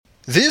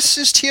This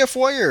is TF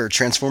Wire,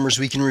 Transformers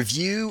Week in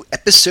Review,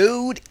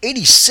 episode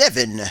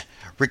 87,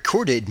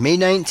 recorded May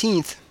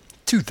 19th,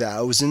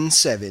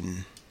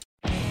 2007.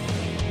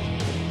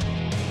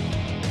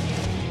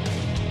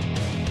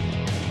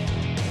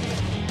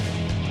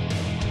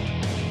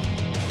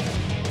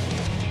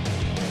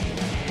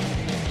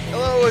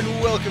 Hello and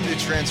welcome to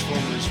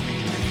Transformers Week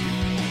in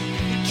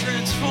Review. It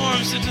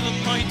transforms into the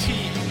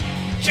mighty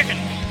chicken.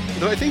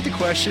 Though I think the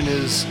question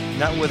is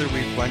not whether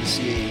we want to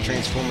see a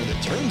Transformer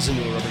that turns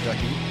into a rubber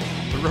ducky,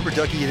 but a rubber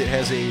ducky that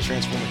has a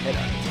Transformer head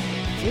on it.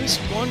 This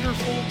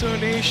wonderful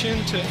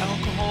donation to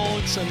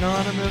Alcoholics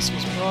Anonymous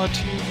was brought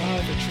to you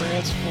by the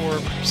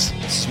Transformers.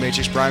 This is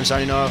Matrix Prime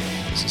signing off.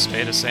 This is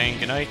Spada saying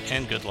goodnight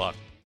and good luck.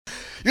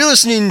 You're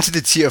listening to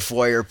the TF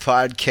Wire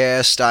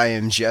podcast. I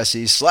am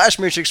Jesse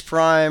 / Matrix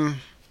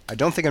Prime. I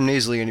don't think I'm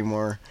nasally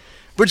anymore.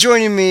 But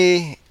joining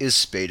me is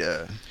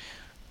Spada.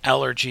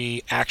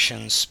 Allergy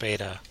Action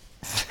Spada.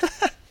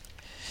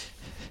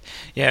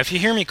 Yeah, if you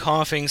hear me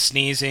coughing,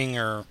 sneezing,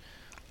 or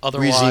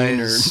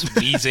otherwise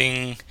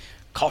wheezing,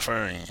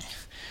 coughing.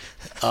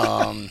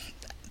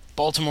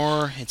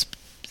 Baltimore, it's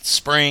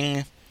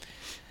spring.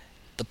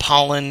 The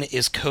pollen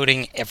is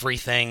coating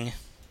everything.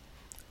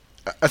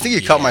 I think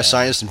you caught my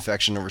sinus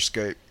infection over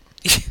Skype.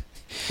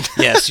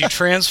 Yes, you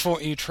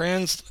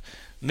transmitted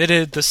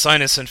the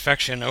sinus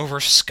infection over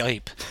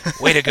Skype.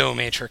 Way to go,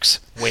 Matrix.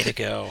 Way to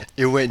go.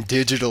 It went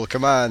digital,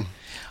 come on.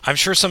 I'm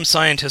sure some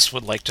scientists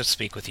would like to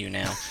speak with you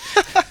now.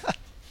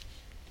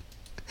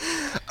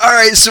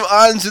 Alright, so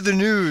on to the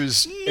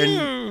news.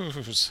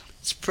 News.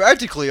 It's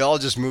practically all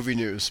just movie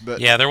news. But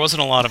Yeah, there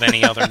wasn't a lot of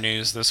any other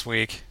news this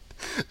week.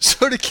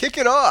 So to kick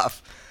it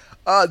off,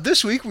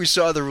 this week we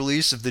saw the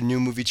release of the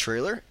new movie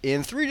trailer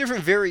in 3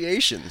 different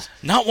variations.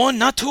 Not 1,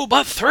 not 2,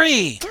 but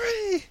 3!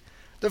 3!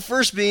 The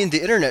first being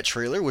the internet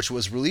trailer, which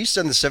was released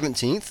on the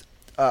 17th.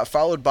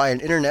 Followed by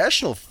an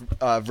international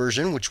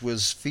version, which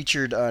was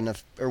featured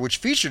which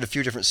featured a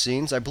few different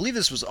scenes. I believe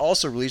this was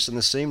also released on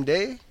the same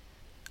day.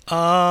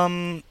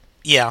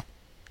 Yeah.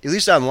 At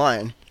least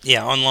online.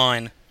 Yeah,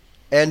 online.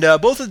 And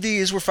both of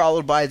these were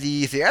followed by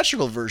the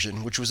theatrical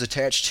version, which was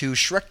attached to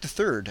Shrek the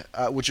Third,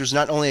 which was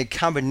not only a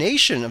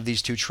combination of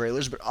these 2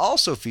 trailers, but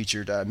also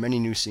featured many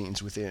new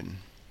scenes within.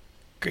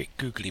 Great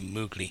googly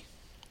moogly.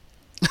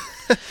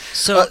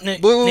 So,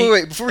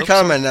 wait. Before we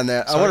comment on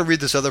that, sorry. I want to read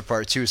this other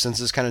part, too, since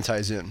this kind of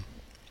ties in.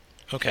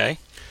 Okay.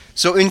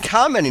 So in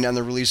commenting on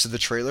the release of the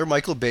trailer,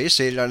 Michael Bay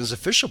stated on his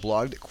official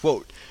blog that,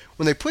 quote,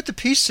 "When they put the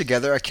piece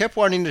together, I kept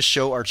wanting to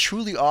show our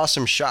truly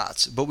awesome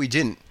shots, but we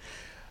didn't.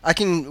 I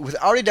can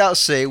without a doubt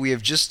say we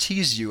have just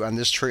teased you on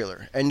this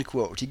trailer," end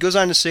quote. He goes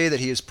on to say that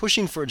he is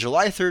pushing for a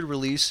July 3rd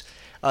release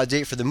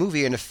date for the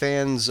movie, and if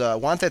fans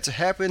want that to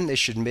happen, they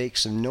should make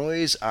some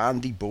noise on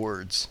the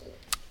boards.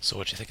 So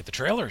what do you think of the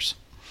trailers?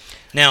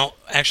 Now,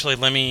 actually,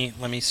 let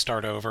me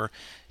start over.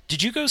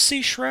 Did you go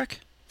see Shrek,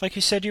 like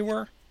you said you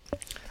were?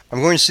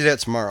 I'm going to see that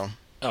tomorrow.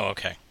 Oh,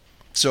 okay.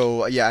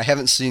 So, yeah, I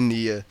haven't seen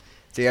the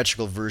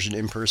theatrical version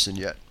in person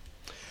yet.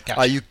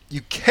 Gotcha.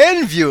 You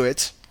can view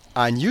it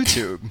on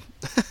YouTube,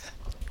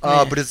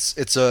 but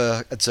it's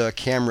a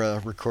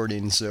camera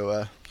recording,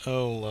 so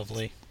oh,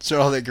 lovely. it's not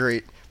all that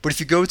great. But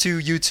if you go to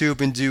YouTube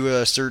and do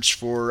a search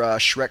for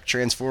Shrek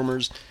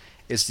Transformers,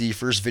 it's the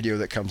first video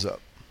that comes up.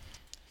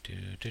 You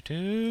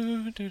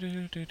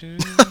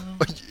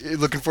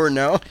looking for it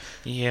now?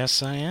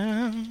 Yes, I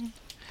am.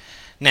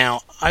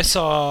 Now, I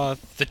saw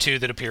the 2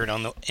 that appeared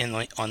on the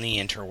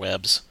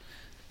interwebs.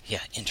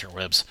 Yeah,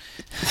 interwebs.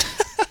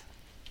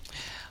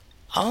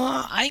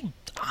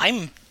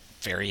 I'm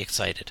very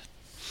excited.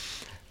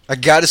 I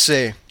gotta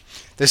say,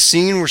 the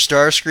scene where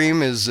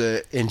Starscream is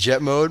in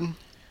jet mode.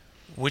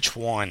 Which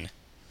one?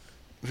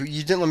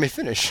 You didn't let me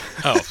finish.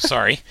 Oh,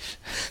 sorry.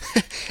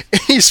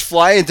 He's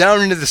flying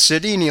down into the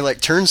city and he like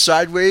turns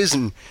sideways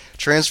and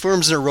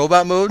transforms in a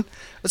robot mode.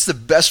 That's the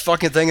best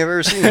fucking thing I've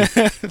ever seen.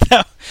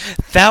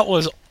 that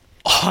was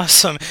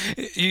awesome.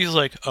 He's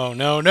like, oh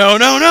no,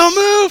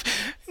 move!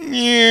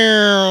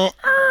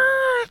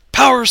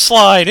 Power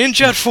slide in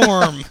jet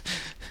form.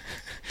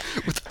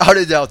 Without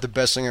a doubt, the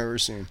best thing I've ever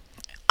seen.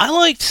 I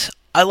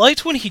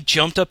liked when he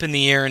jumped up in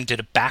the air and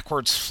did a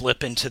backwards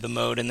flip into the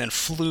mode and then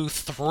flew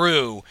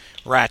through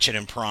Ratchet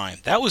and Prime.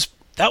 That was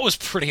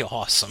pretty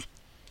awesome.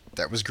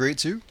 That was great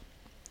too.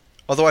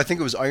 Although I think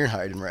it was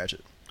Ironhide and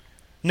Ratchet.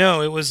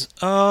 No, it was.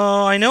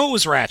 I know it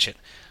was Ratchet.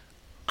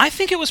 I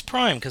think it was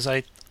Prime because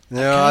I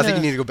think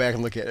you need to go back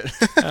and look at it.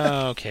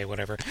 Okay,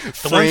 whatever.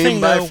 Frame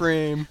by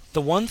frame.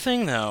 The one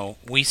thing though,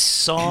 we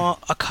saw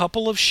a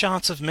couple of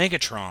shots of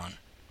Megatron.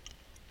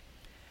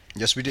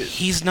 Yes, we did.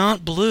 He's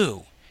not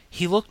blue.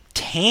 He looked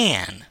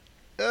tan.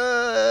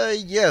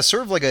 Yeah,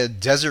 sort of like a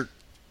desert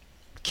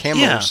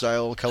camo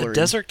style coloring. A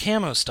desert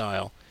camo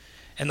style.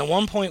 And the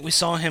one point we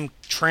saw him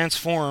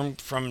transform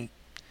from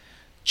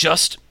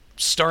just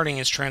starting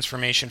his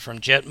transformation from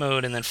jet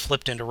mode and then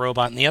flipped into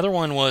robot. And the other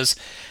one was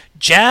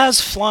Jazz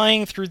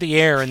flying through the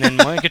air and then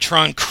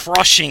Megatron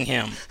crushing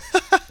him.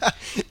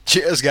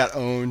 Jazz got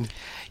owned.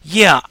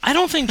 Yeah, I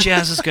don't think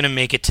Jazz is going to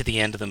make it to the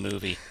end of the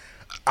movie.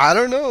 I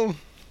don't know.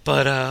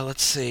 But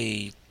let's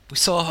see. We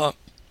saw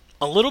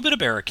a little bit of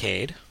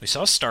Barricade. We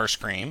saw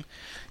Starscream.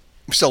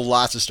 We saw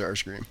lots of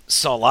Starscream.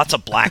 Saw lots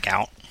of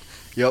Blackout.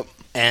 Yep.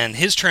 And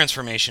his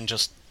transformation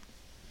just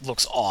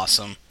looks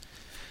awesome.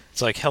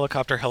 It's like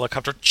helicopter,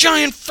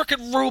 giant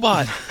frickin'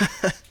 robot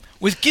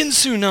with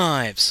Ginsu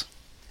knives.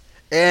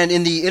 And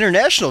in the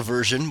international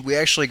version, we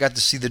actually got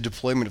to see the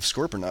deployment of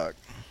Scorponok.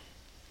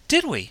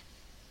 Did we?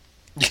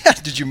 Yeah,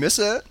 did you miss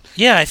that?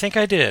 Yeah, I think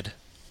I did.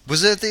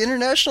 Was it the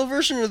international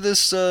version or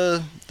this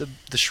the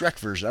Shrek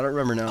version? I don't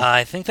remember now.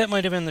 I think that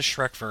might have been the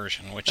Shrek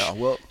version, which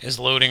well, is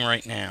loading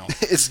right now.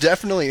 It's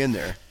definitely in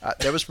there.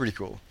 That was pretty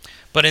cool.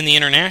 But in the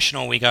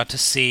international, we got to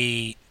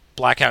see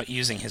Blackout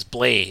using his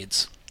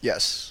blades.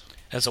 Yes.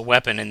 As a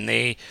weapon, and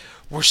they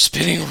were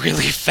spinning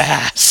really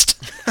fast.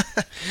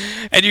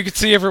 And you could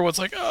see everyone's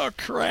like, oh,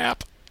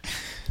 crap.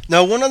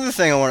 Now, one other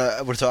thing I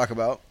want to talk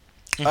about.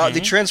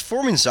 The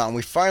transforming sound.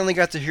 We finally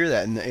got to hear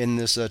that in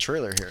this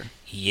trailer here.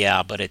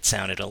 Yeah, but it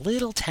sounded a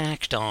little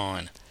tacked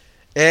on.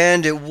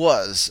 And it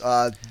was.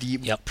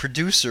 The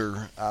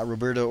producer,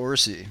 Roberto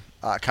Orsi,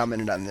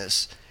 commented on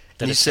this.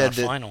 That he it's said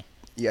not final.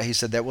 Yeah, he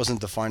said that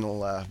wasn't the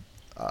final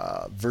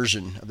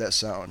version of that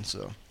sound.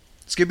 So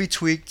it's going to be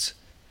tweaked,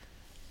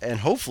 and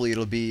hopefully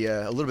it'll be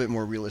a little bit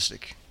more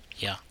realistic.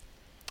 Yeah,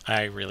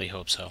 I really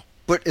hope so.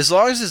 But as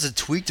long as it's a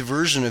tweaked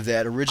version of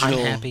that original...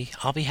 I'm happy.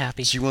 I'll be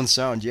happy. G1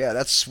 sound, yeah,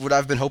 that's what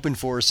I've been hoping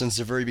for since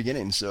the very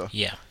beginning, so...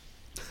 Yeah.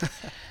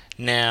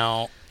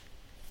 Now,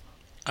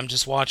 I'm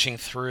just watching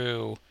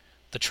through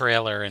the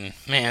trailer, and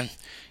man,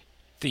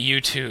 the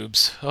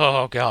YouTubes,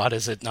 oh God,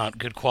 is it not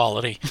good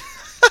quality.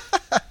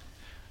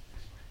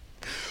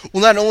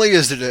 Well, not only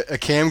is it a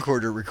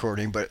camcorder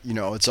recording, but,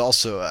 it's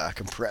also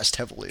compressed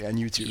heavily on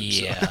YouTube.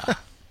 Yeah. So.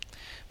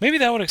 Maybe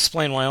that would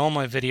explain why all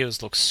my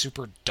videos look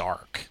super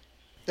dark.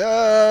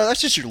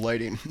 That's just your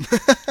lighting.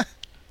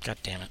 God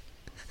damn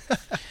it.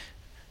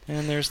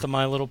 And there's the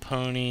My Little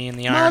Pony and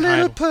the My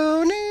Little Ironhide.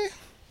 Pony.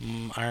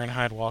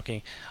 Ironhide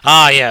walking.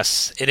 Ah,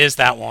 yes, it is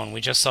that one.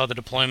 We just saw the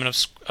deployment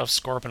of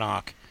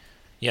Scorponok.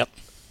 Yep.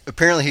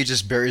 Apparently he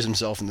just buries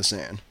himself in the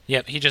sand.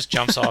 Yep, he just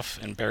jumps off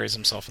and buries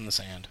himself in the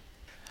sand.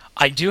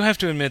 I do have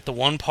to admit, the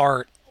one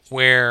part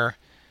where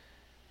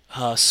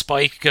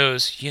Spike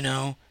goes,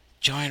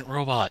 giant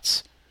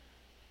robots,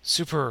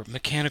 super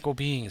mechanical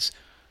beings,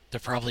 they're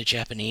probably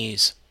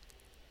Japanese.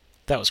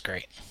 That was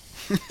great.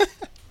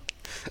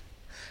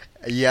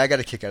 Yeah, I got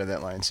a kick out of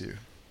that line too.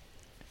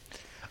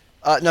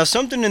 Now,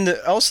 something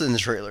else in the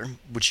trailer,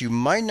 which you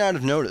might not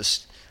have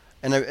noticed,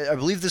 and I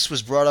believe this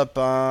was brought up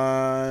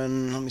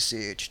on, let me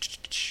see,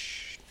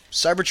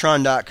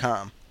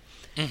 Cybertron.com.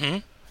 Mm-hmm.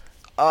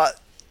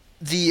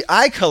 The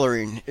eye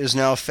coloring is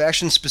now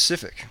faction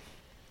specific.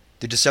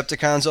 The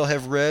Decepticons all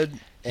have red,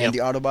 and the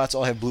Autobots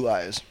all have blue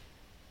eyes.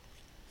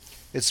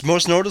 It's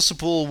most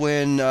noticeable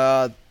when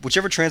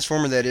whichever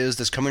Transformer that is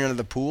that's coming out of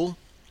the pool.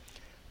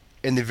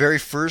 In the very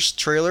first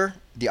trailer,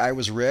 the eye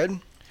was red,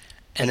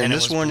 and in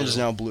this one it is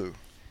now blue.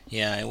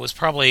 Yeah, it was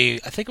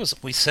probably, I think it was,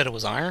 we said it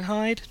was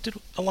Ironhide, did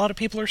a lot of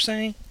people are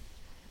saying?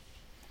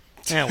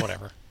 Yeah,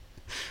 whatever.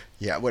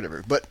 Yeah,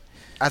 whatever. But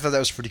I thought that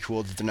was pretty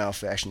cool that they're now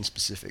faction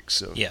specific.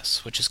 So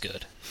yes, which is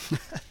good.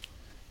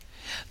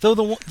 Though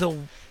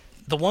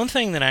the one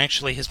thing that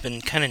actually has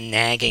been kind of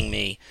nagging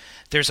me,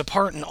 there's a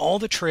part in all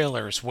the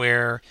trailers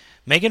where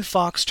Megan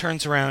Fox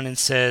turns around and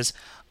says,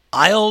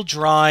 "I'll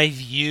drive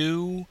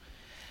you,"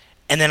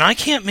 and then I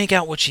can't make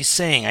out what she's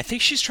saying. I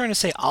think she's trying to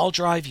say, "I'll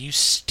drive you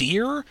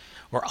steer,"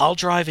 or "I'll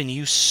drive and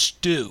you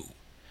stew."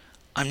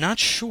 I'm not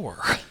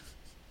sure.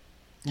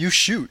 You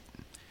shoot.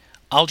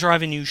 I'll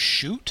drive and you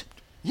shoot?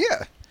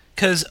 Yeah.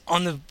 Because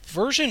on the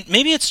version,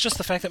 maybe it's just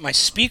the fact that my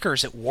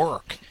speakers at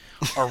work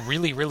are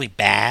really, really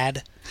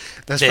bad.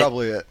 That's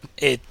probably it.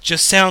 It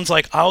just sounds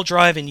like I'll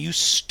drive and you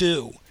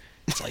stew.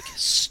 It's like,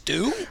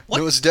 stew? What?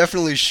 No, it's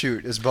definitely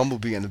shoot. It's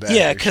Bumblebee in the back.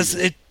 Yeah, because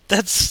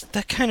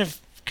that kind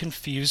of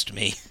confused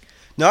me.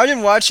 No, I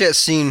didn't watch that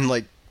scene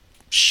like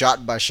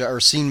shot by shot or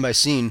scene by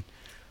scene.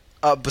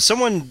 But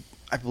someone,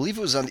 I believe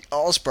it was on the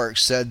AllSpark,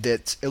 said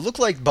that it looked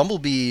like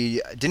Bumblebee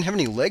didn't have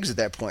any legs at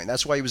that point.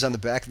 That's why he was on the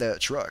back of that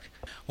truck.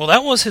 Well,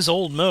 that was his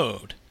old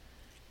mode.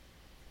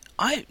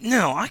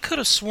 I could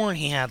have sworn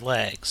he had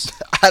legs.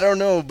 I don't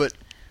know, but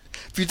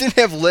if he didn't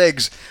have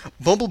legs,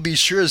 Bumblebee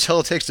sure as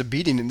hell takes a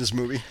beating in this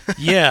movie.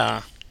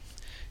 Yeah.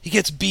 He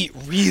gets beat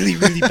really,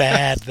 really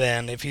bad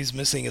then if he's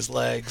missing his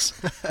legs.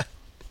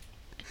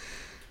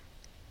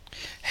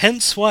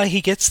 Hence why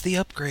he gets the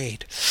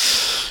upgrade.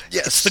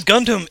 Yes. It's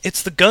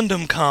the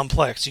Gundam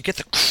complex. You get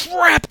the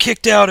crap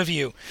kicked out of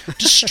you.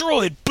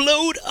 Destroyed,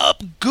 blowed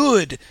up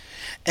good.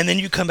 And then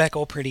you come back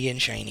all pretty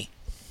and shiny.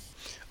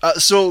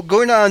 So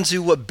going on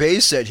to what Bay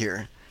said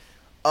here,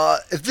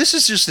 if this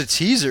is just a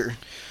teaser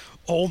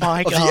oh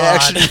my of God. the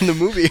action in the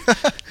movie,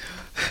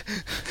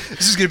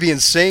 this is going to be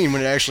insane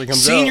when it actually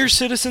comes out. Senior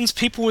citizens,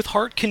 people with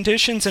heart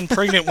conditions, and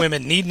pregnant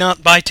women need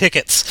not buy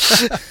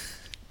tickets.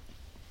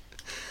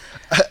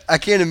 I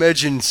can't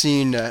imagine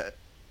seeing a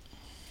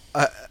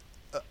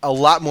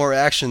lot more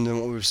action than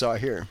what we saw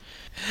here.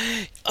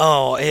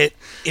 Oh,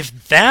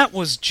 if that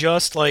was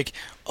just like,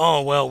 oh,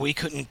 well, we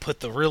couldn't put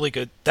the really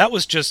good... That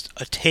was just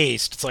a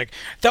taste. It's like,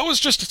 that was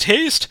just a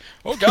taste?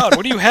 Oh, God,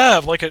 what do you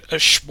have? Like a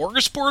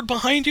smorgasbord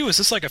behind you? Is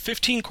this like a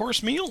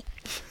 15-course meal?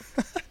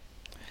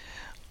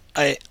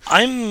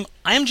 I'm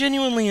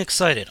genuinely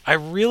excited. I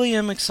really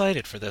am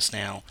excited for this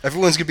now.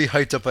 Everyone's going to be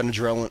hyped up on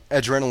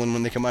adrenaline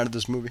when they come out of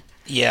this movie.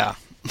 Yeah.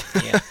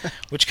 Yeah.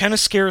 Which kind of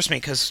scares me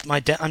because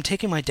I'm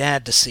taking my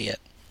dad to see it.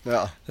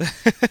 Yeah.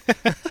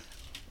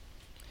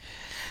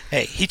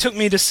 Hey, he took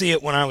me to see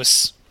it when I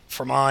was...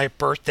 for my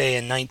birthday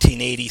in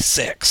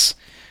 1986.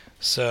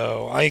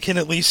 So I can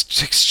at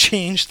least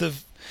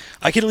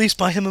I can at least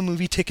buy him a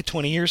movie ticket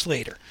 20 years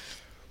later.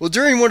 Well,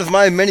 during one of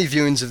my many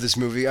viewings of this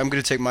movie, I'm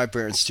going to take my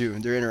parents too.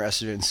 They're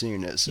interested in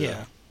seeing it. So.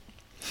 Yeah.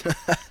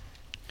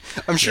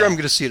 I'm sure I'm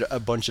going to see it a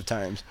bunch of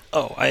times.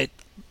 Oh, I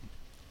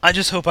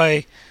just hope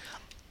I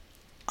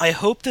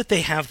hope that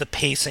they have the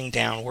pacing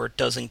down where it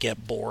doesn't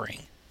get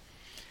boring.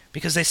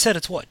 Because they said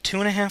it's,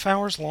 2.5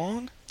 hours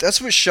long?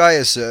 That's what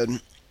Shia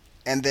said.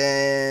 And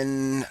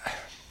then,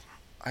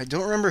 I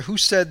don't remember who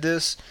said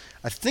this.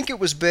 I think it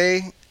was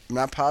Bay. I'm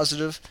not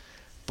positive.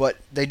 But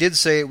they did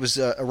say it was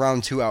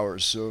around 2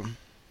 hours. So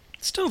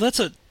still, that's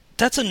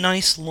a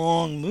nice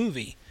long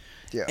movie.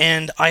 Yeah.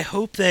 And I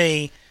hope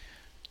they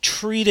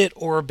treat it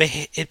or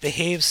it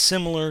behaves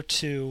similar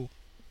to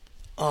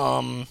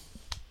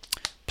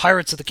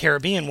Pirates of the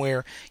Caribbean,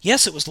 where,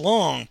 yes, it was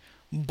long,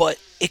 but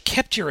it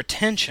kept your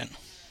attention.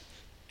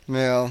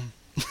 Well,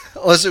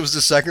 unless it was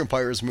the second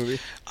Pirates movie.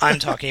 I'm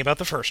talking about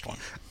the first one.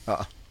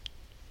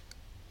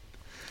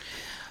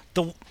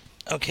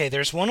 Okay,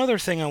 there's one other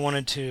thing I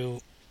wanted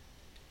to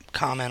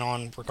comment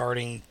on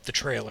regarding the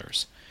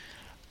trailers.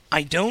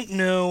 I don't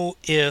know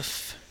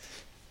if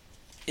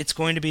it's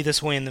going to be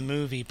this way in the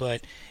movie,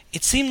 but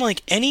it seemed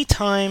like any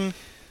time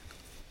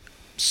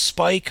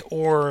Spike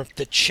or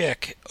the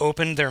chick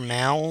opened their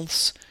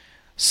mouths,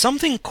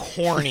 something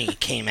corny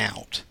came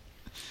out.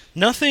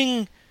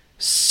 Nothing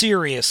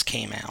serious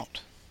came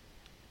out.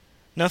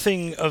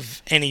 Nothing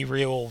of any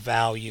real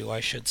value, I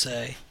should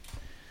say.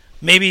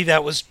 Maybe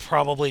that was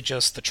probably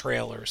just the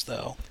trailers,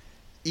 though.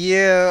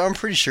 Yeah, I'm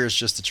pretty sure it's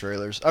just the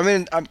trailers. I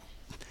mean, I'm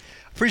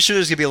pretty sure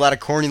there's going to be a lot of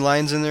corny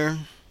lines in there.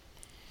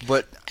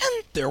 But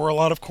and there were a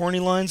lot of corny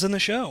lines in the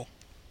show.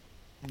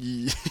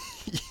 Yeah,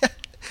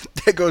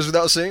 that goes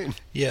without saying.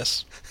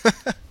 Yes.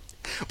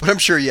 But I'm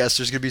sure, yes,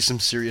 there's going to be some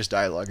serious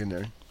dialogue in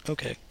there.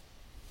 Okay.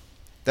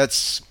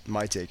 That's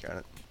my take on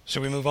it.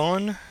 Shall we move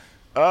on?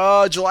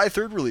 July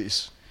 3rd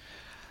release.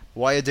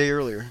 Why a day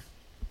earlier?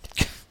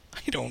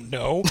 I don't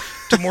know.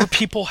 Do more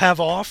people have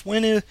off?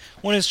 When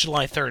is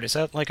July 3rd? Is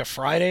that like a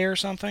Friday or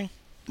something?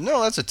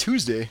 No, that's a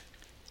Tuesday.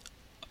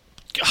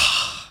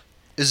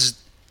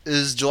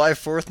 Is July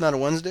 4th not a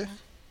Wednesday?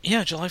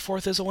 Yeah, July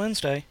 4th is a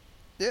Wednesday.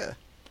 Yeah.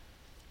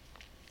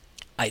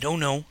 I don't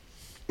know.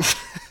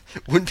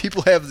 Wouldn't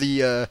people have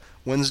the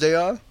Wednesday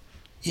off?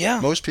 Yeah.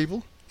 Most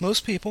people?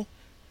 Most people.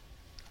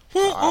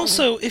 Well,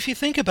 also, if you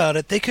think about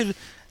it, they could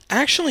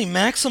actually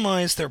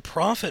maximize their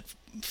profit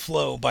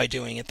flow by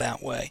doing it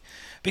that way.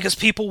 Because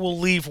people will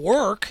leave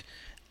work,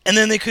 and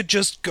then they could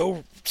just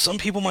go... Some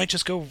people might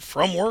just go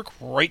from work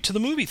right to the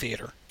movie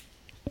theater.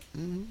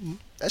 Mm-hmm.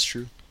 That's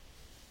true.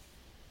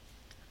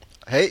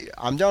 Hey,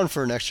 I'm down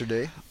for an extra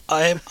day.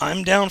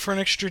 I'm down for an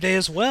extra day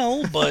as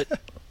well, but...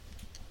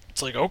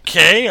 It's like,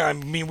 okay, I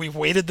mean, we've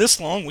waited this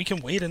long, we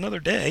can wait another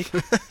day.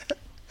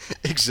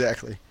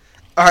 Exactly.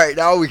 Alright,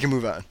 now we can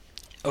move on.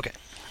 Okay.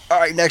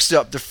 Alright, next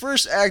up. The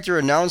first actor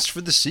announced for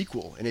the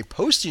sequel. In a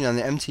posting on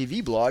the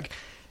MTV blog,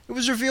 it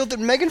was revealed that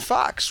Megan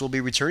Fox will be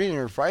returning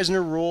and reprising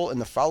her role in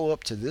the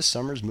follow-up to this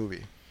summer's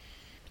movie.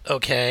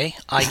 Okay,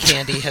 eye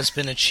candy has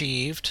been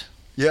achieved.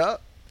 Yeah.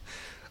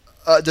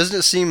 Doesn't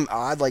it seem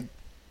odd, like,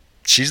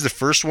 she's the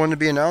first one to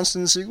be announced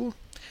in the sequel?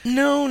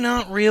 No,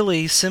 not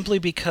really, simply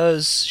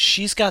because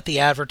she's got the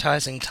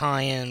advertising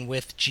tie-in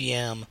with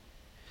GM.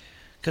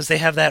 Because they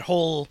have that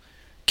whole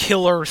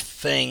killer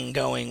thing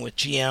going with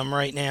GM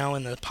right now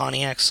in the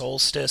Pontiac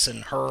Solstice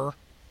and her.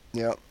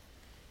 Yep.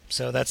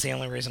 So that's the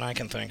only reason I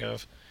can think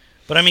of.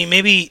 But I mean,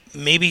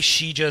 maybe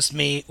she just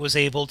was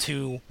able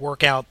to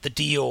work out the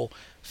deal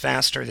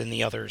faster than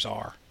the others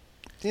are.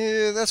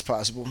 Yeah, that's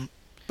possible.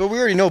 But we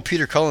already know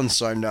Peter Cullen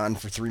signed on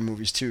for 3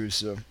 movies too,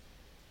 so...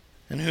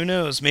 And who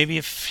knows, maybe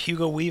if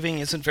Hugo Weaving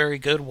isn't very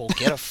good, we'll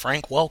get a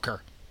Frank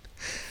Welker.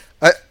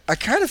 I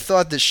kind of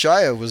thought that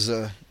Shia was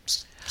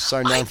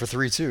signed on for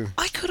 3 too.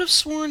 I could have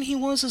sworn he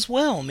was as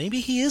well. Maybe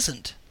he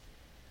isn't.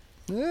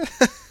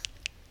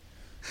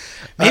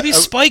 Maybe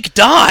Spike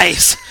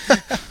dies.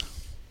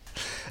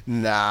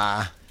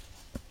 Nah.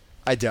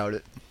 I doubt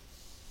it.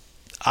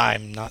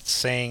 I'm not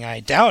saying I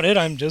doubt it.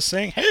 I'm just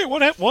saying, hey,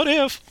 what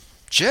if?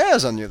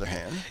 Jazz, on the other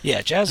hand.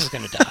 Yeah, Jazz is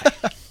going to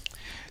die.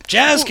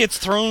 Jazz gets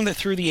thrown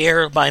through the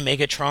air by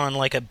Megatron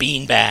like a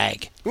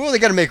beanbag. Well, they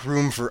got to make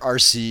room for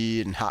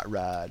RC and Hot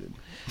Rod.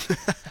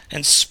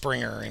 And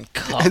Springer and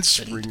Cup.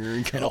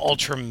 And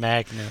Ultra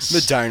Magnus. The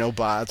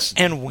Dinobots.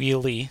 And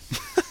Wheelie.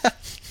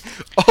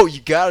 Oh, you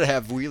got to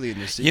have Wheelie in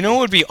your sequel. You know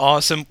what would be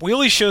awesome?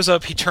 Wheelie shows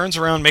up, he turns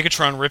around,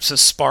 Megatron rips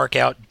his spark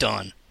out,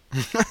 done.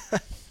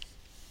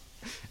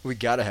 We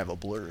gotta have a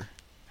Blur.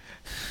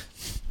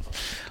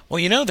 Well,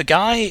 you know, the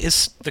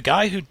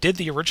guy who did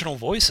the original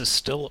voice is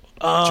still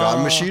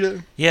John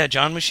Machida? Yeah,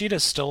 John Machida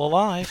is still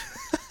alive.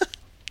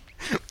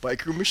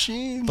 Micro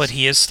Machines. But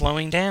he is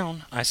slowing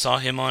down. I saw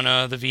him on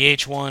the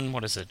VH1.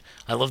 What is it?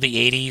 I Love the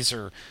 80s,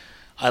 or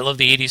I Love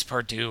the 80s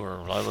Part 2,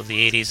 or I Love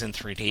the 80s in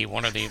 3D.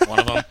 One of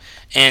them.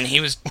 And he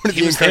was one of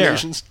the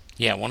incarnations. There.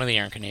 Yeah, one of the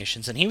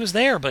incarnations, and he was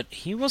there, but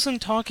he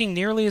wasn't talking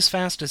nearly as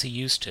fast as he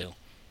used to.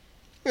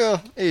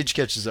 Yeah, age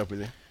catches up with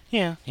you.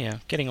 Yeah.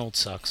 Getting old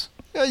sucks.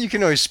 Yeah, you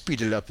can always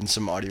speed it up in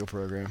some audio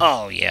program.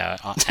 Oh yeah,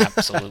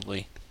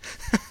 absolutely.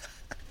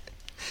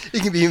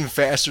 It can be even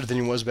faster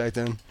than he was back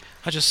then.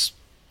 I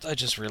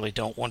just really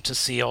don't want to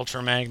see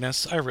Ultra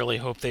Magnus. I really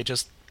hope they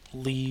just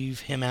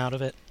leave him out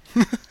of it.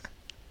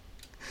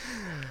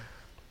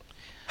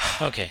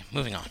 Okay,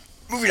 moving on.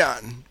 Moving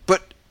on.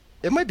 But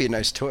it might be a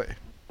nice toy.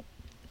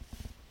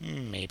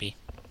 Maybe.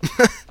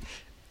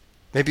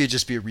 Maybe it'd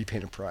just be a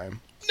repaint of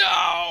Prime.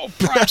 No!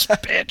 Prime's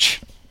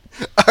bitch!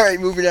 Alright,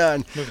 moving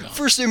on.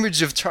 First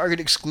image of Target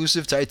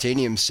exclusive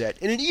titanium set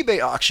in an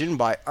eBay auction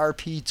by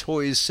RP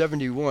Toys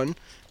 71,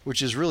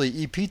 which is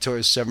really EP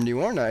Toys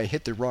 71. I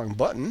hit the wrong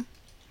button.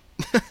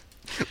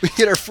 We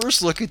get our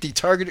first look at the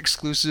Target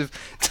exclusive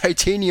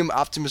titanium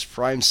Optimus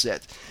Prime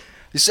set.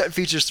 The set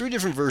features 3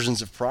 different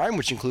versions of Prime,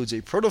 which includes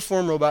a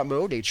protoform robot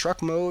mode, a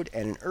truck mode,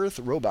 and an Earth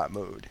robot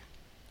mode.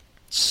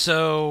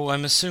 So,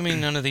 I'm assuming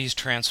none of these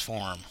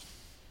transform.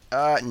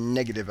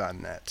 Negative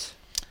on that.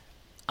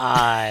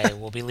 I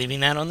will be leaving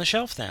that on the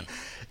shelf then.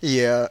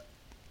 Yeah.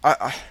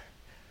 I'm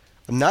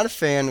not a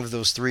fan of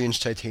those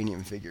 3-inch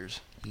titanium figures.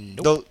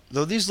 Nope.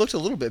 Though these looked a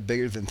little bit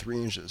bigger than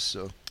 3 inches,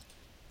 so.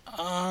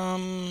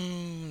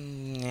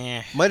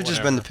 Might have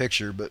just been the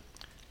picture, but.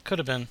 Could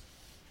have been.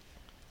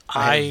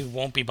 I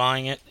won't be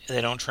buying it.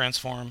 They don't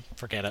transform.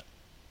 Forget it.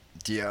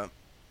 Yeah.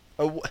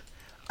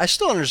 I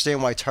still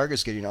understand why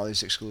Target's getting all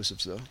these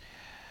exclusives, though.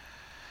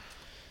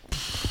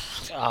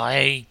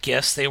 I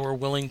guess they were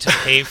willing to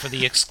pay for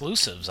the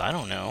exclusives. I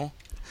don't know.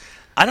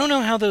 I don't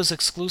know how those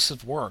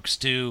exclusive works.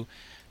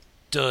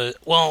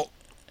 Well,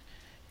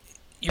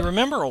 you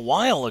remember a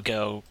while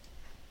ago,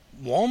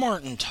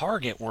 Walmart and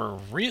Target were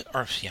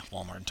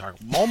Walmart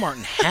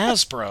and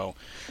Hasbro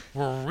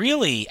were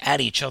really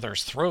at each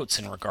other's throats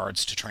in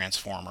regards to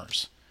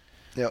Transformers.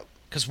 Yep.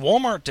 Because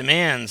Walmart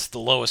demands the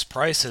lowest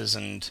prices,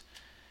 and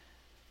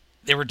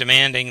they were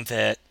demanding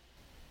that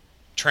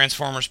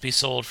Transformers be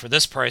sold for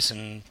this price,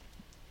 and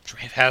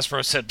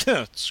Hasbro said,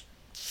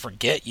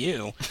 forget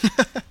you.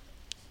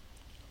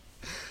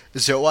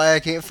 Is that why I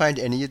can't find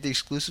any of the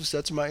exclusive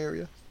sets in my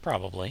area?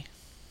 Probably.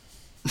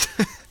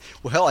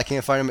 Well, hell, I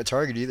can't find them at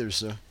Target either,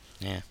 so.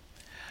 Yeah.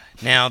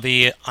 Now,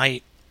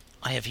 I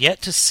have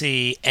yet to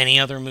see any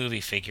other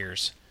movie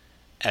figures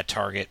at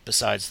Target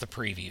besides the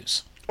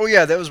previews. Oh,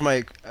 yeah, that was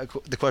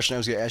the question I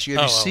was going to ask you.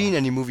 Have you seen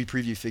any movie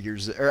preview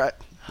figures?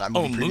 Not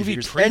movie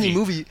preview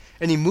figures.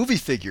 Any movie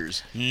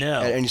figures?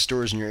 No. At any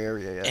stores in your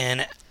area yet?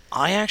 And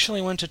I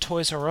actually went to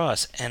Toys R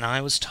Us, and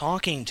I was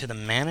talking to the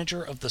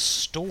manager of the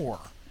store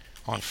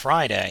on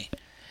Friday,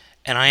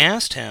 and I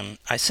asked him,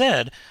 I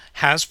said,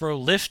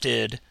 Hasbro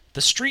lifted the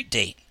street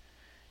date.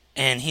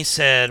 And he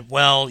said,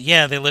 well,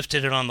 yeah, they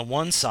lifted it on the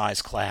one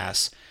size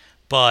class,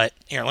 but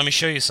here, let me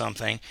show you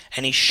something.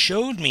 And he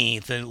showed me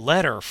the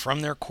letter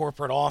from their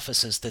corporate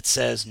offices that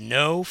says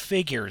no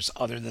figures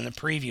other than the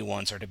preview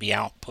ones are to be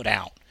put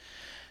out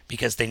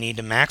because they need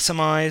to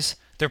maximize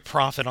their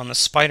profit on the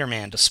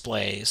Spider-Man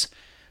displays,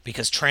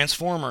 because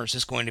Transformers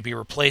is going to be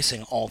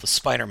replacing all the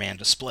Spider-Man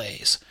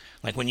displays.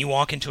 Like when you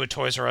walk into a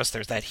Toys R Us,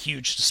 there's that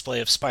huge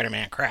display of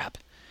Spider-Man crap.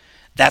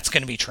 That's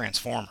going to be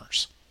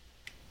Transformers.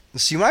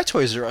 See, my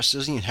Toys R Us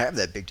doesn't even have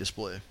that big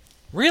display.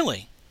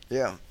 Really?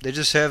 Yeah, they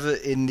just have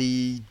it in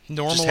the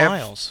normal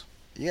aisles.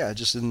 Yeah,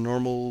 just in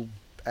normal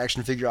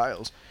action figure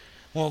aisles.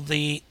 Well,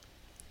 the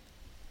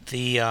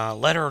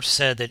letter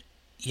said that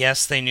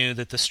yes, they knew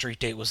that the street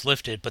date was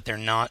lifted, but they're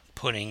not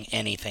putting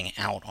anything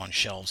out on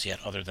shelves yet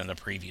other than the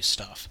preview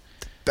stuff.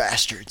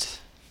 Bastards.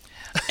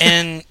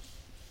 And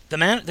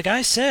the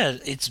guy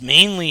said it's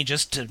mainly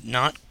just to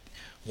not.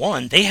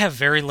 One, they have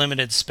very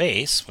limited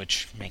space,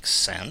 which makes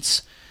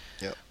sense.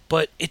 Yep.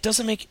 But that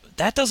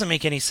doesn't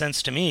make any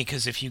sense to me,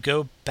 because if you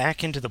go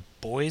back into the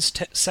boys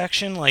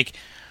section, like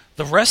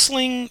the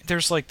wrestling,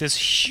 there's like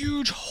this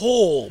huge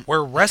hole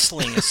where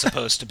wrestling is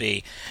supposed to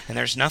be, and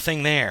there's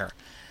nothing there.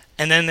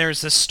 And then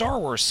there's this Star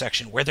Wars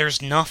section where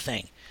there's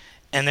nothing,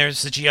 and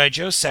there's the G.I.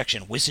 Joe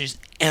section, which is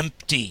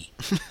empty.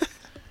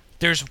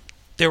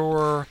 There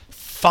were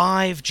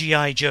 5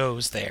 G.I.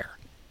 Joes there.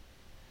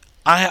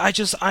 I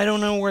don't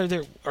know where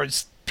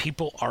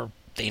are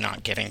they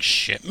not getting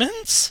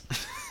shipments?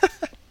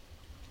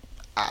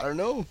 I don't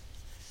know.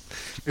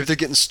 If they're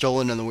getting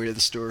stolen on the way to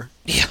the store.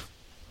 Yeah.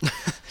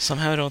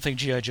 Somehow I don't think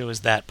G.I. Joe is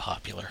that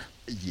popular.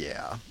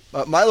 Yeah.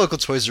 My local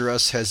Toys R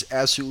Us has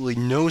absolutely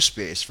no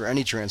space for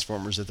any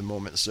Transformers at the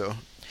moment, so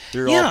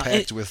they're all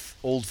packed with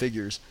old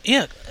figures.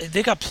 Yeah,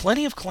 they got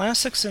plenty of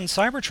classics and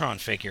Cybertron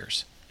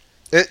figures.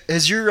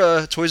 Has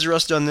your Toys R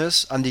Us done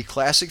this on the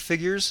classic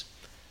figures?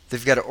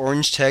 They've got an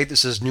orange tag that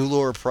says new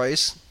lower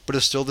price, but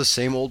it's still the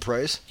same old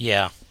price.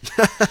 Yeah.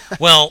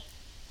 Well,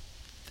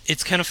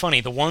 it's kind of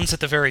funny. The ones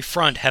at the very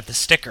front have the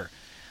sticker.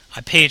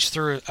 I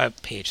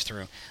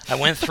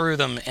went through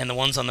them, and the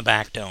ones on the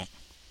back don't.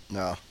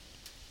 No.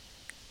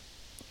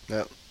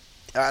 No.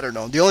 I don't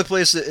know. The only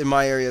place in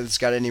my area that's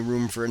got any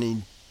room for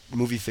any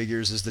movie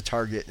figures is the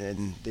Target,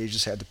 and they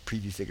just had the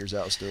preview figures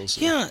out still.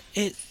 So. Yeah,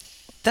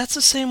 that's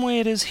the same way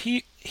it is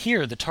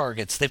here, the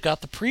Targets. They've got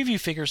the preview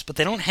figures, but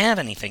they don't have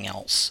anything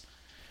else.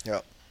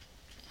 Yeah.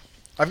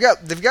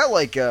 They've got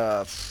like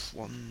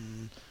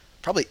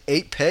probably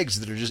 8 pegs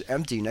that are just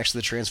empty next to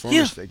the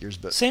Transformers figures,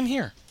 but same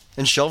here.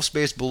 And shelf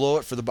space below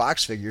it for the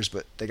box figures,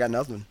 but they got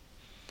nothing.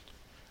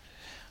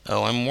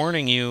 Oh, I'm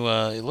warning you,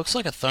 it looks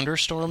like a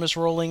thunderstorm is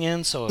rolling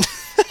in, so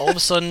if all of a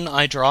sudden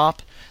I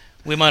drop,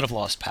 we might have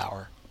lost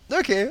power.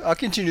 Okay, I'll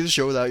continue the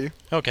show without you.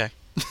 Okay.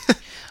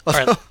 All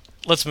right,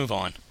 let's move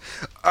on.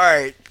 All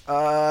right,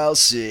 let's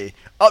see.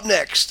 Up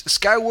next,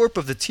 Skywarp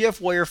of the TF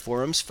Wire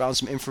forums found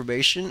some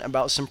information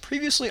about some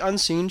previously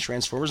unseen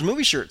Transformers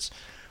movie shirts.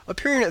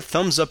 Appearing at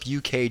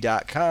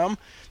thumbsupuk.com,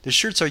 the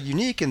shirts are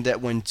unique in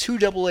that when two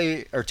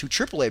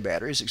AAA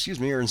batteries,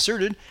 are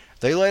inserted,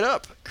 they light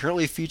up.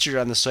 Currently featured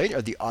on the site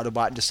are the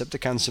Autobot and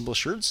Decepticon symbol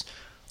shirts,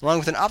 along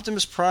with an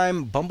Optimus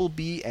Prime,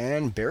 Bumblebee,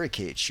 and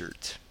Barricade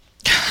shirt.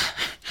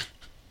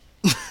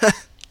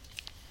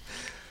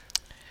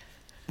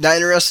 Not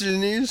interested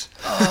in these?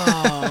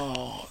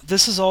 Oh,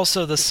 this is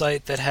also the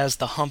site that has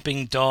the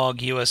Humping Dog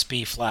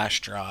USB flash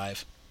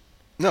drive.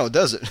 No,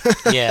 does it?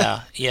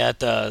 Yeah, it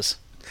does.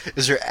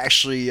 Is there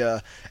actually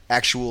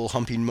actual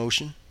humping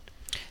motion?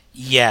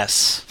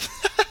 Yes.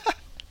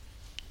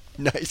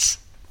 Nice.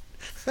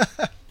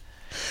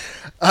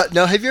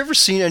 Now, have you ever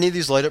seen any of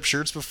these light-up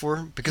shirts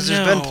before? Because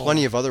there's been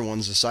plenty of other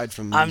ones aside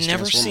from these I've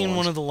never seen ones.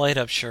 one of the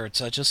light-up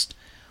shirts.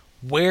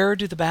 Where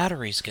do the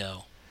batteries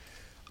go?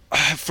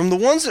 From the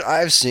ones that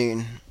I've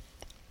seen,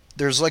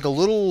 there's like a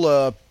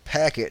little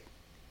packet,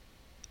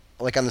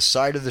 like on the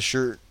side of the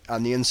shirt,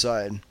 on the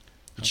inside,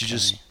 that you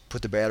just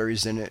put the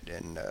batteries in it,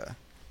 and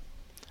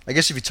I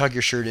guess if you tuck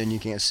your shirt in, you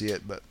can't see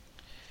it, but...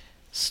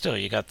 Still,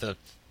 you got the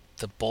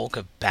bulk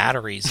of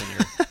batteries in your...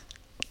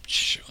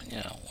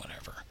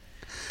 whatever.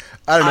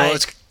 I don't know.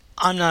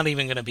 I'm not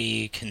even going to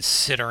be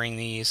considering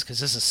these because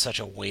this is such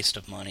a waste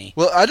of money.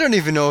 Well, I don't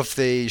even know if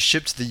they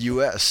ship to the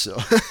U.S., so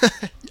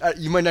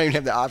you might not even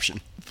have the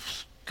option.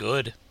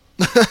 Good.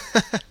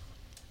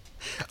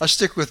 I'll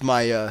stick with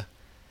my...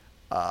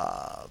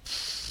 where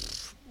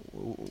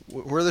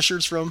are the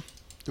shirts from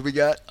that we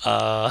got?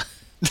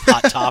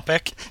 Hot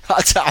Topic.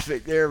 Hot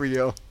Topic. There we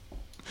go.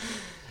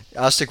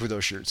 I'll stick with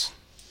those shirts.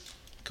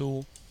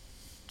 Cool.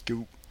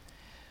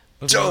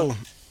 So,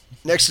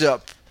 next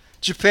up,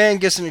 Japan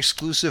gets an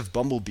exclusive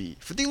Bumblebee.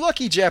 For the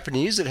lucky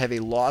Japanese that have a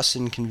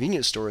Lawson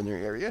convenience store in their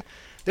area,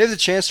 they have the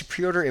chance to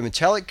pre-order a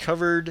metallic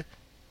colored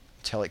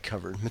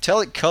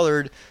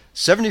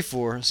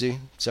 74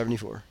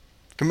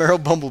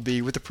 Camaro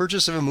Bumblebee with the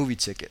purchase of a movie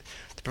ticket.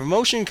 The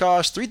promotion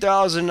costs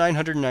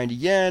 3,990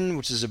 yen,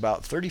 which is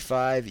about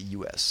 35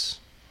 US.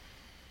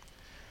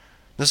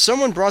 Now,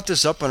 someone brought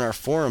this up on our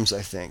forums,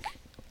 I think,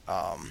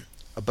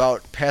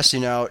 about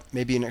passing out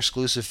maybe an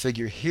exclusive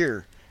figure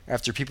here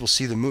after people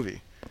see the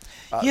movie.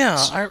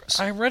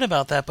 I read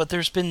about that, but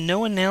there's been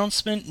no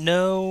announcement,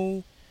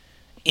 no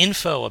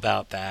info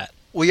about that.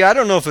 Well, yeah, I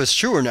don't know if it's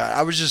true or not.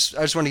 I just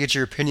want to get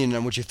your opinion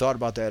on what you thought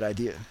about that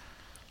idea.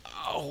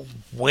 Oh,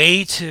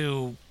 way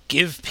to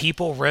give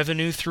people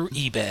revenue through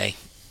eBay.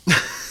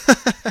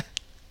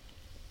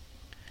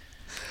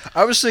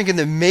 I was thinking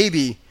that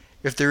maybe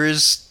if there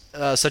is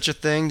such a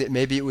thing, that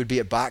maybe it would be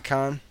at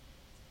BotCon.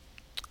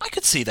 I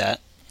could see that.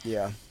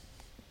 Yeah.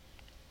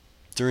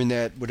 During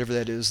that, whatever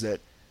that is, that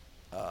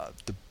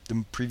the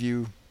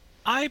preview.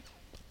 I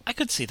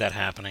could see that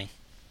happening.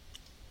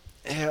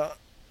 Yeah.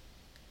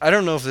 I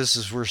don't know if this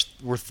is worth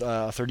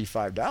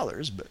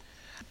 $35, but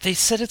they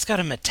said it's got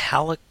a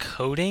metallic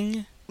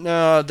coating.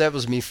 No, that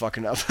was me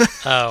fucking up.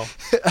 Oh.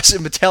 I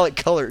said metallic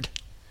colored.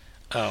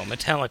 Oh,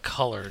 metallic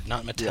colored,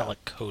 not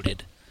metallic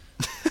coated.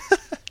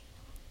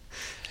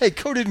 Hey,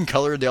 coated and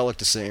colored, they all look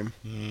the same.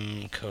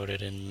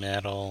 Coated in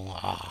metal.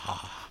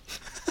 Ah.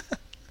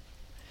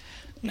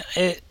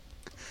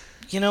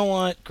 You know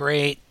what?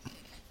 Great.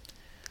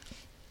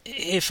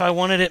 If I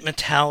wanted it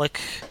metallic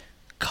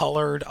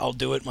colored, I'll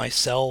do it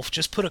myself.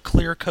 Just put a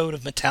clear coat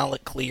of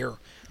metallic clear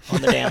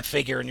on the damn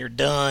figure and you're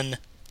done.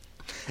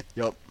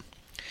 Yep.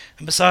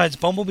 And besides,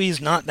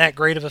 Bumblebee's not that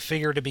great of a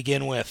figure to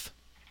begin with.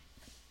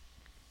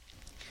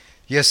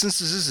 Yeah, since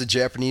this is a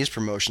Japanese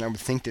promotion, I would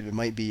think that it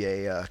might be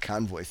a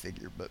convoy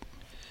figure, but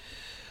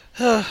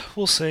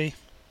we'll see.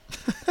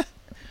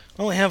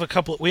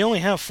 We only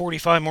have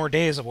 45 more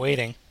days of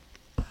waiting.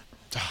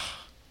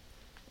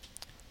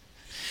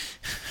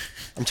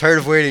 I'm tired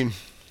of waiting.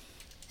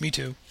 Me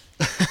too.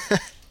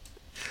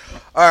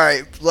 All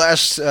right,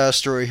 last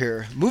story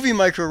here. Movie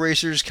Micro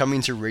Racers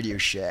coming to Radio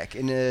Shack.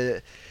 In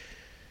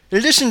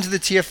addition to the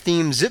TF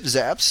theme Zip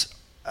Zaps,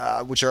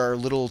 which are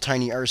little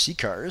tiny RC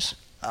cars,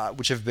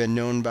 which have been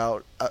known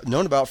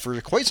about for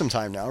quite some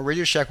time now,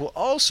 Radio Shack will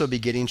also be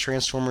getting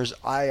Transformers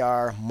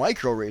IR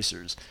Micro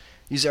Racers.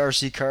 These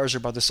RC cars are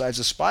about the size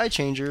of Spy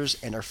Changers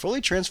and are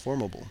fully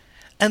transformable.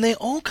 And they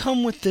all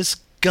come with this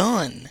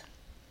gun.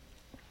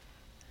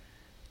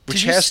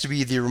 Which has to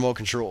be the remote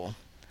control.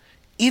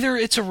 Either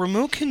it's a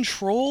remote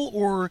control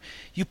or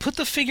you put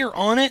the figure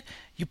on it,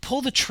 you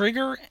pull the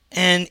trigger,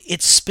 and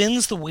it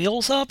spins the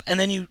wheels up, and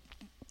then you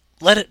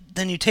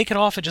take it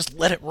off and just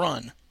let it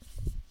run.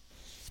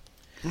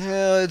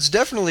 Yeah, it's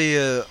definitely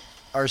a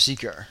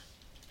RC car.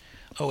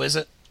 Oh, is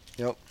it?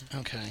 Yep.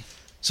 Okay.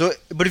 So,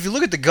 but if you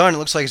look at the gun, it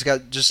looks like it's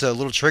got just a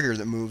little trigger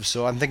that moves.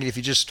 So I'm thinking if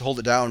you just hold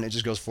it down, it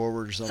just goes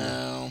forward or something.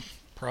 Oh,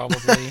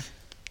 probably.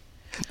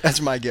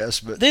 That's my guess,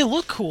 but they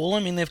look cool. I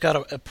mean, they've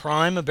got a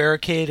Prime, a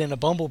Barricade, and a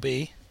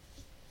Bumblebee.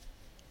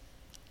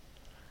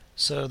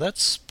 So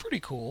that's pretty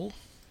cool.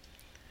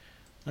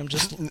 I'm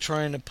just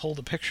trying to pull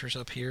the pictures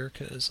up here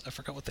because I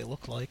forgot what they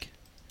look like.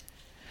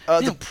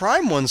 The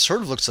Prime one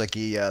sort of looks like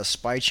a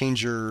Spy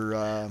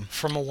Changer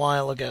from a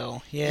while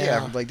ago.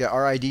 Yeah, like the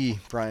RID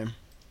Prime.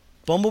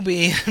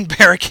 Bumblebee and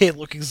Barricade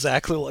look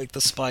exactly like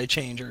the Spy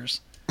Changers.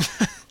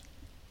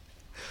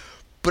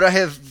 But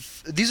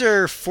these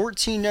are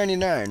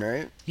 $14.99,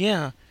 right?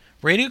 Yeah.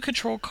 Radio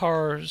control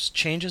cars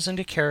changes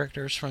into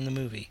characters from the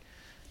movie.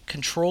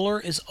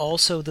 Controller is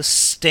also the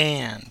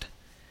stand.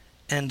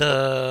 And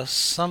the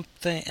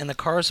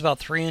car is about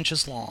 3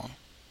 inches long.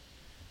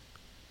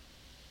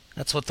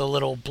 That's what the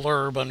little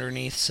blurb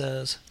underneath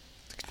says.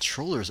 The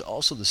controller is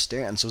also the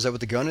stand. So is that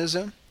what the gun is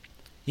then?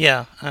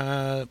 Yeah,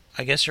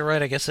 I guess you're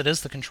right. I guess it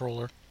is the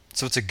controller.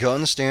 So it's a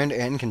gun, stand,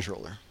 and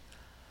controller.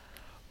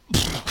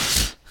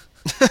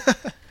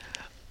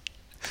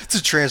 It's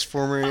a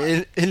transformer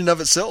in and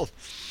of itself.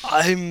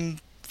 I'm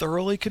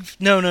thoroughly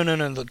confused. No.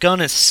 The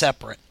gun is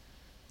separate.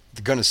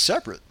 The gun is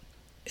separate?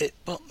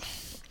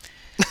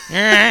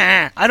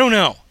 I don't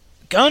know.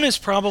 Gun is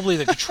probably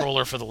the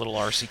controller for the little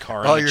RC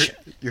car. Oh,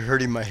 you're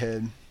hurting my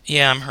head.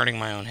 Yeah, I'm hurting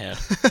my own head.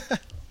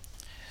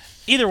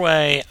 Either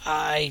way,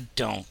 I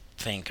don't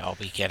think I'll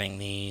be getting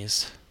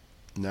these.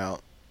 No.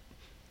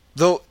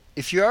 Though,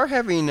 if you are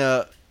having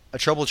a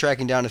trouble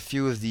tracking down a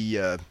few of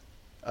the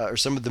or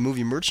some of the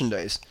movie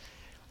merchandise,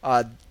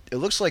 it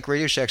looks like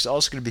Radio Shack's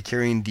also going to be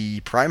carrying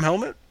the Prime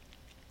helmet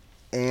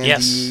and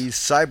the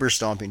Cyber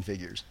Stomping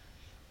figures.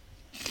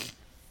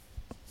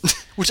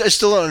 Which I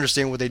still don't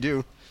understand what they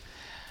do.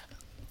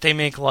 They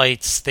make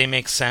lights, they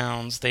make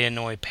sounds, they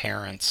annoy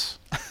parents.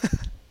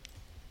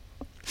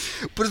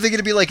 But are they going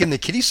to be like in the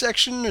kiddie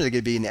section, or are they going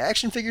to be in the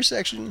action figure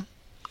section?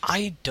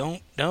 I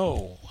don't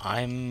know.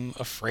 I'm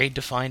afraid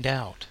to find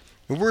out.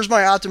 And where's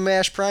my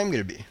Optimash Prime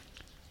going to be?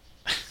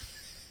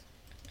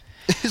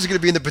 Is it going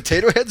to be in the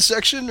potato head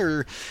section,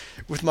 or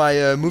with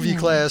my movie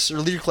class or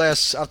leader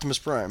class Optimus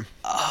Prime?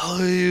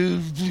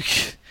 Your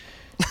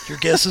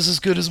guess is as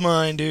good as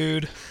mine,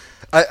 dude.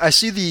 I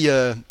see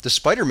the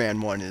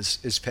Spider-Man one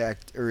is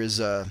packed or is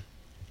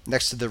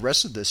next to the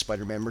rest of the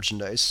Spider-Man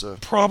merchandise. So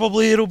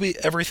probably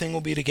everything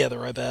will be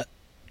together. I bet.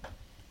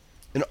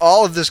 And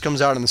all of this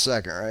comes out in the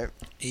second, right?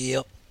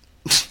 Yep.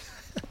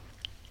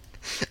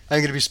 I'm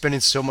going to be spending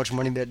so much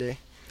money that day.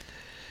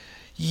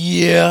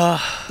 Yeah.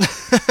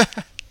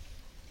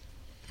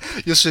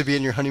 You'll still be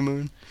in your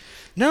honeymoon?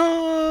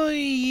 No,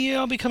 yeah,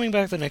 I'll be coming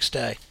back the next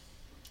day.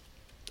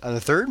 On the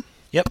 3rd?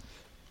 Yep.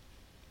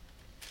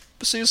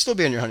 So you'll still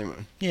be on your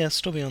honeymoon? Yeah,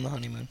 still be on the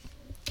honeymoon.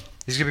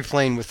 He's going to be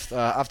playing with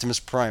Optimus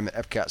Prime at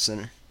Epcot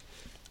Center.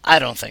 I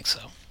don't think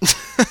so.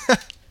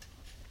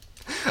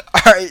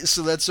 Alright,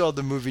 so that's all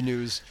the movie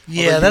news.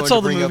 Yeah, that's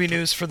all the movie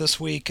news for this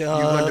week. You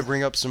wanted to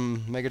bring up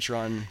some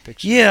Megatron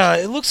pictures. Yeah,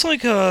 it looks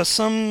like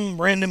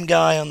some random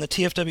guy on the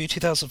TFW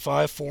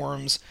 2005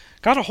 forums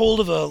got a hold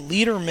of a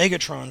Leader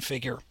Megatron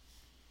figure.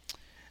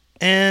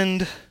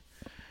 And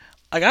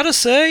I gotta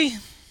say,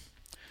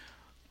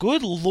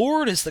 good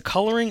lord, is the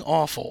coloring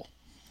awful.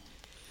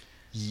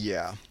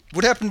 Yeah.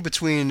 What happened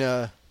between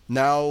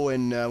now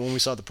and when we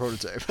saw the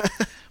prototype?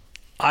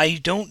 I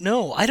don't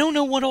know. I don't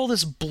know what all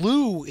this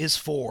blue is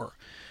for.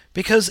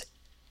 Because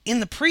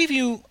in the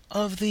preview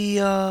of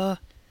the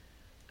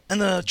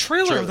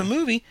trailer of the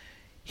movie,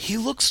 he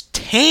looks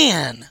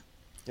tan.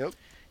 Yep.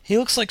 He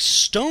looks like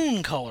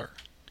stone color.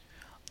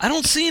 I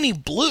don't see any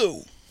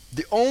blue.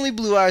 The only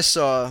blue I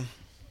saw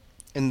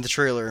in the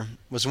trailer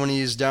was when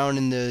he's down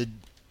in the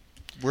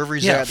wherever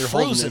he's at, they're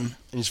holding him,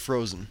 and he's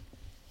frozen.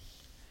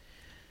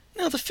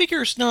 Now, the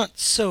figure's not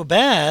so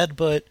bad,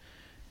 but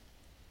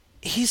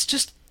he's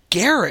just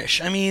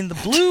garish. I mean, the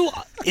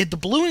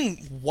blue and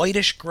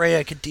whitish gray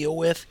I could deal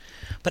with,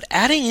 but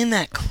adding in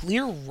that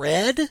clear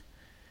red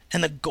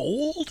and the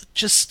gold,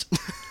 just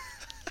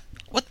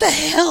what the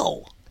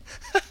hell?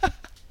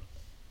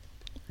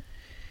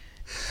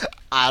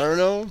 I don't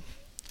know.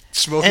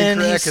 Smoking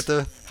crack at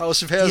the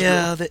House of Hasbro.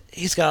 Yeah,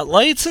 he's got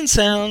lights and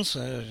sounds,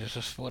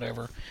 just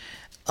whatever.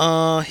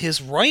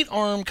 His right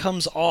arm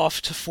comes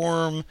off to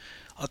form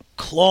a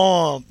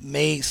claw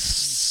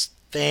mace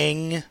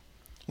thing,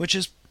 which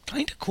is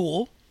kind of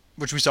cool.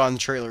 Which we saw in the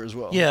trailer as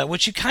well. Yeah,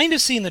 which you kind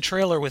of see in the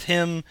trailer with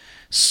him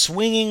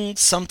swinging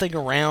something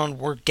around.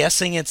 We're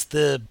guessing it's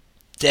the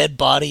dead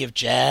body of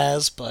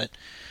Jazz, but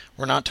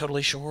we're not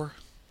totally sure.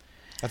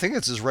 I think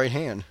it's his right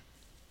hand.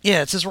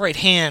 Yeah, it's his right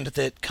hand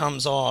that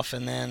comes off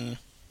and then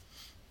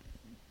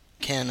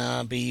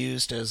can be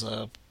used as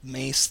a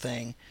mace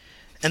thing.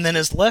 And then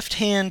his left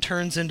hand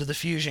turns into the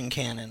fusion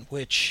cannon,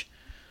 which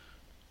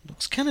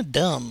looks kind of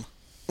dumb.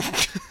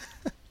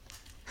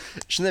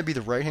 Shouldn't that be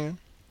the right hand?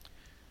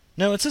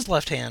 No, it's his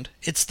left hand.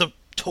 It's the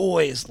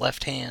toy's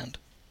left hand.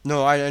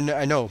 No,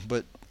 I know,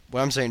 but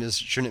what I'm saying is,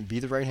 shouldn't it be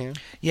the right hand?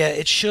 Yeah,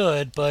 it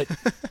should, but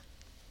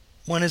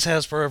when has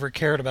Hasbro ever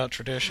cared about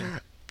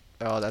tradition?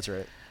 Oh, that's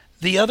right.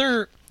 The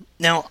other...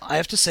 Now, I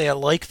have to say, I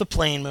like the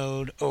plane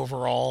mode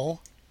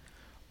overall,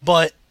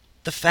 but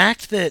the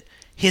fact that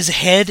his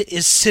head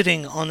is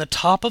sitting on the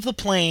top of the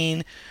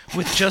plane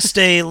with just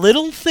a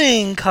little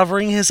thing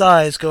covering his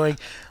eyes going,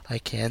 I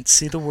can't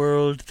see the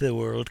world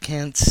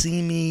can't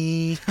see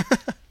me.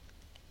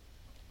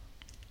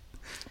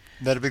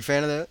 Not a big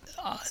fan of that?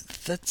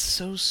 That's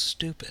so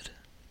stupid.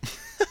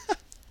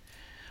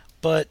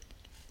 But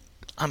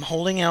I'm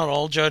holding out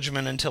all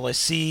judgment until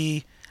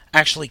I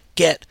actually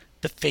get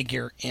the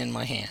figure in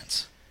my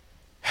hands.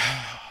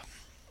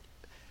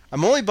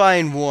 I'm only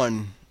buying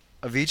one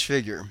of each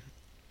figure.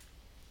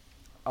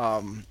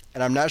 And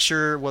I'm not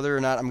sure whether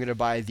or not I'm going to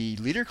buy the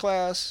Leader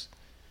class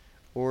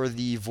or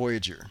the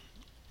Voyager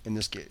in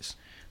this case.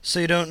 So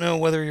you don't know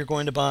whether you're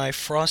going to buy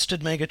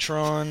Frosted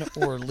Megatron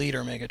or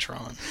Leader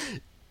Megatron.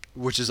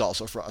 Which is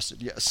also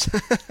frosted, yes.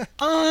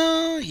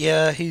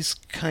 Yeah, he's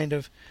kind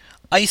of...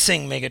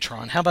 Icing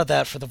Megatron. How about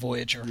that for the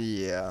Voyager?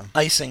 Yeah.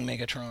 Icing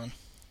Megatron.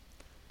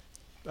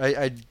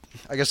 I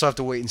guess I'll have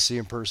to wait and see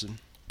in person.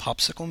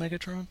 Popsicle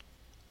Megatron?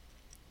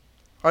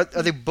 Are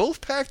they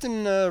both packed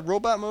in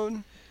robot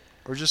mode?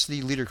 Or just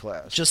the Leader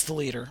class? Just the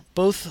Leader.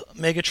 Both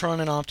Megatron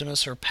and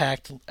Optimus are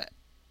packed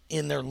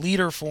in their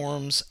Leader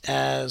forms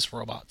as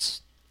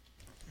robots.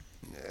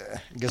 I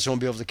guess we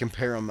won't be able to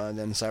compare them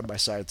then side by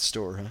side at the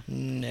store, huh?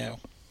 No.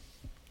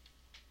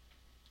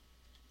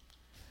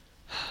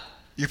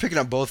 You're picking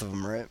up both of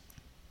them, right?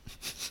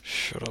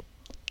 Shut up.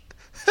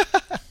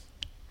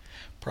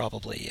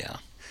 Probably, yeah.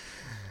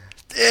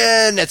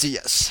 And that's a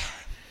yes.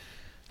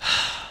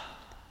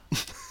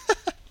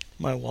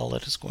 My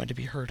wallet is going to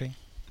be hurting.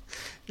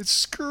 It's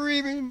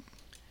screaming.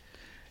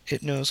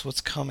 It knows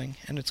what's coming,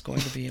 and it's going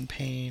to be in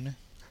pain.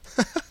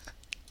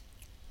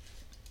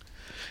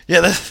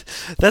 Yeah,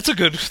 that's a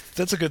good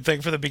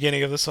thing for the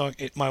beginning of the song.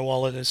 My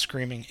wallet is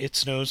screaming.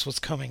 It knows what's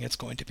coming. It's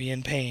going to be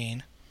in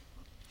pain.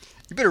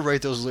 You better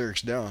write those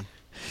lyrics down.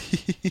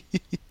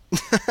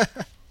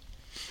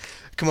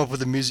 Come up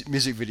with a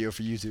music video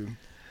for YouTube.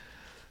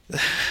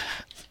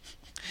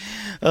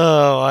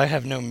 Oh, I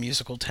have no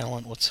musical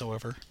talent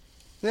whatsoever.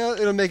 Yeah,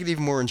 it'll make it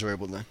even more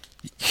enjoyable then.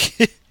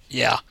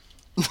 Yeah.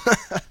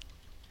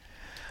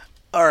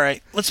 All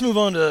right, let's move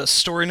on to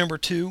story number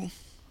 2.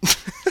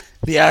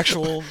 The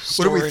actual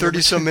story. What are we,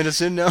 30-some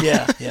minutes in now?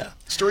 Yeah.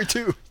 Story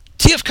 2.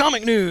 TF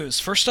Comic News.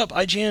 First up,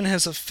 IGN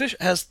has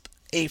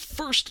a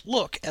first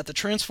look at the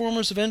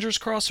Transformers Avengers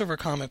crossover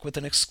comic with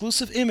an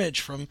exclusive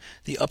image from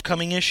the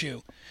upcoming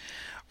issue.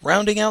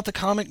 Rounding out the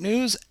comic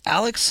news,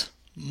 Alex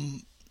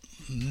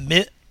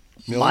Milne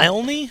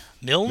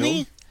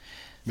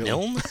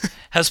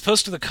has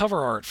posted the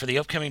cover art for the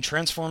upcoming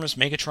Transformers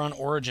Megatron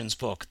Origins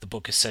book. The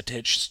book is set to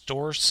hit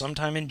stores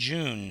sometime in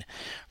June,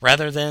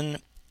 rather than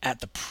at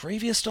the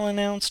previously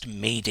announced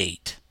May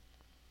date.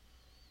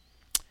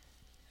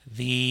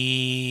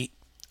 I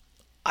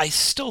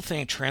still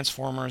think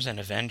Transformers and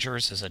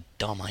Avengers is a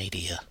dumb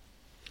idea.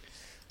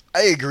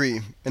 I agree.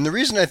 And the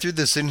reason I threw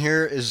this in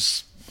here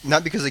is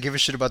not because I give a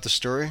shit about the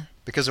story,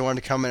 because I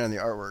wanted to comment on the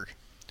artwork.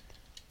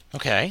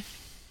 Okay.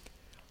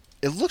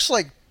 It looks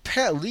like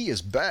Pat Lee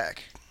is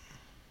back.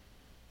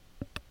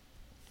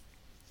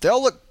 They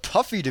all look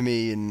puffy to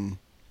me and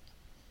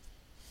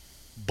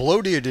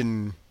bloated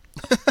and...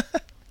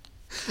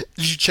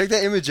 Did you check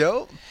that image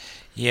out?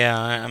 Yeah,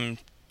 I'm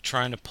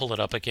trying to pull it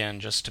up again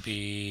just to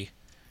be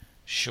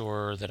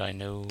sure that I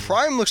know.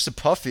 Prime looks the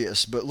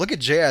puffiest, but look at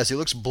Jazz. He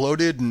looks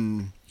bloated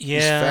and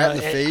he's fat in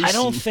the face. I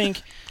don't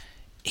think...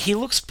 He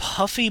looks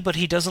puffy, but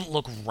he doesn't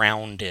look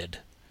rounded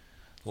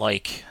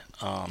like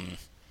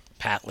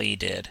Pat Lee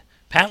did.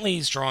 Pat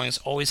Lee's drawings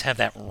always have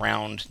that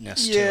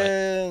roundness to it.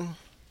 Yeah.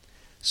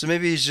 So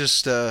maybe he's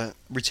just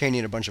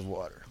retaining a bunch of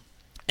water.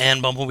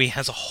 And Bumblebee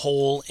has a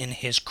hole in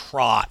his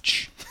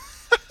crotch.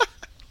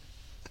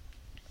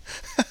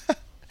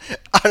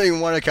 I don't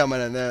even want to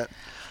comment on that.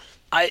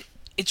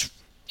 It's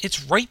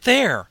right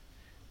there.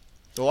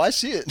 Oh, I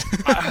see it.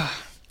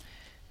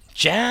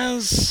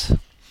 Jazz...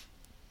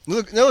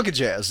 Look at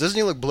Jazz. Doesn't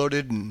he look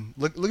bloated? And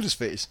look at his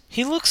face.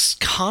 He looks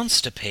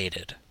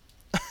constipated.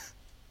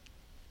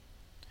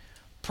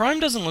 Prime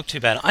doesn't look too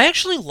bad. I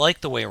actually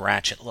like the way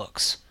Ratchet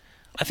looks.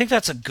 I think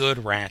that's a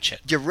good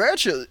Ratchet. Yeah,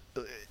 Ratchet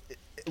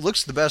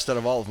looks the best out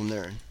of all of them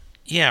there.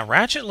 Yeah,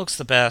 Ratchet looks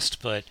the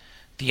best, but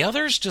the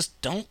others just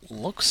don't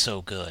look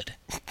so good.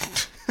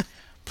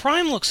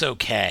 Prime looks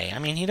okay. I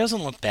mean, he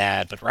doesn't look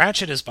bad, but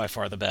Ratchet is by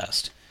far the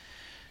best.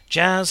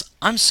 Jazz,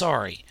 I'm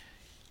sorry.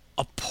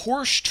 A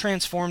Porsche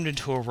transformed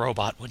into a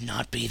robot would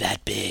not be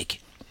that big.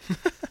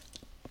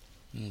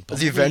 But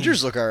the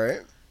Avengers look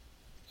alright.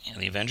 Yeah,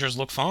 the Avengers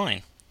look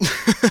fine.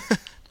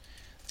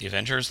 The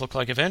Avengers look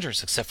like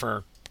Avengers, except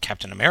for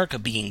Captain America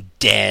being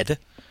dead.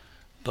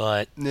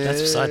 But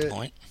that's beside the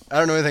point. I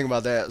don't know anything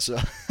about that, so...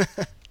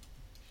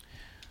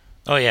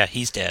 Oh yeah,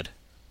 he's dead.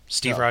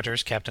 Steve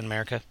Rogers, Captain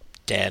America,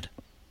 dead.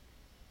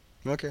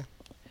 Okay.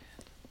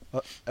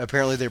 Well,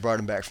 apparently they brought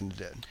him back from the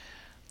dead.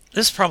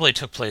 This probably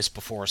took place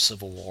before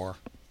Civil War.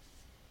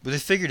 But they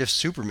figured if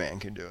Superman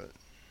could do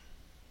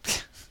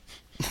it.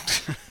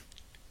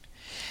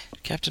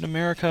 Captain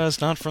America is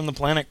not from the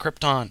planet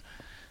Krypton.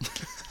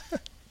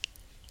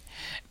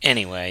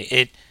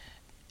 Anyway,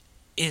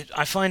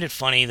 I find it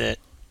funny that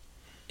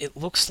it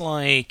looks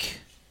like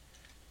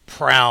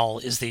Prowl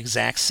is the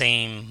exact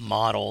same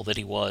model that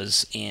he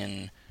was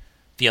in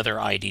the other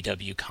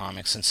IDW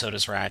comics, and so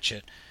does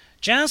Ratchet.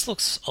 Jazz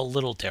looks a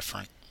little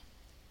different.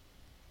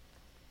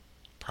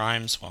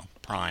 Prime.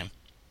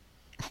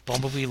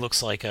 Bumblebee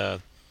looks like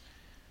a...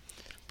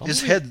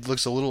 His head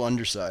looks a little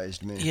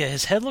undersized, man. Yeah,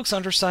 his head looks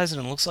undersized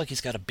and it looks like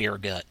he's got a beer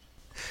gut.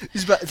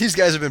 These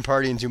guys have been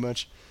partying too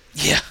much.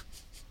 Yeah.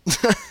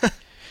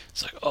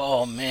 It's like,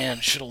 oh man,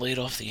 should have laid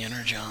off the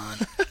Energon.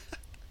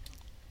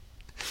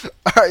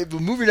 Alright, but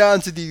moving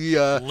on to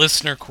the...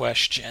 listener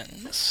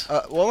questions.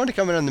 Well, I wanted to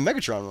comment on the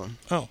Megatron one.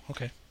 Oh,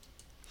 okay.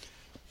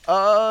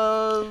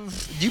 Do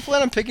you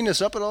plan on picking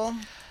this up at all?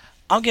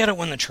 I'll get it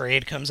when the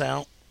trade comes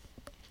out.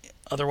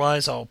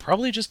 Otherwise, I'll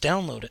probably just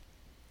download it.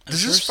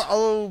 Does this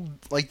follow,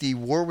 like, the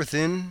War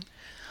Within?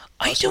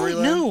 I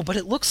don't know, but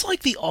it looks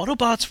like the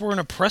Autobots were an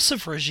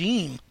oppressive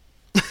regime.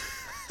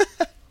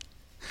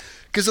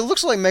 Because it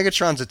looks like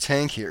Megatron's a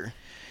tank here.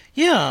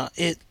 Yeah,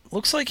 it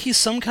looks like he's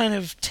some kind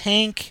of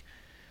tank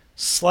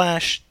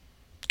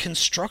 /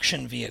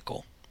 construction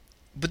vehicle.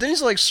 But then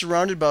he's, like,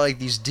 surrounded by, like,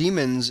 these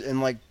demons,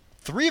 and, like,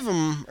 3 of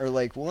them are,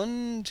 like,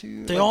 1,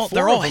 2... They're like,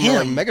 all him.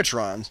 Are, like,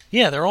 Megatrons.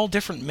 Yeah, they're all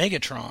different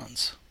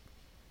Megatrons.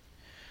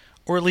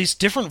 Or at least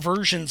different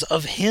versions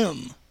of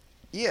him.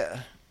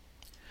 Yeah.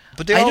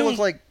 But they all look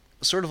like,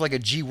 sort of like a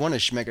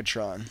G1-ish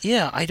Megatron.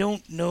 Yeah, I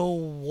don't know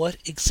what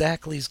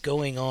exactly is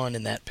going on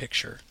in that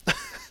picture.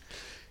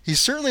 He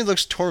certainly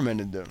looks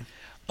tormented, though.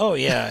 Oh,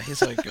 yeah,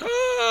 he's like,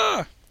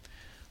 ah!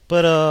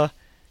 But,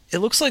 it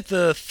looks like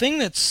the thing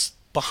that's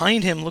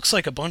behind him looks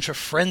like a bunch of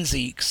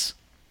Frenziques.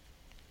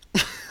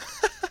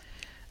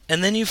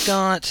 And then you've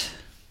got...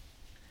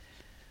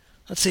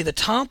 Let's see, the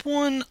top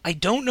one, I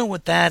don't know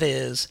what that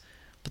is.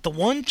 But the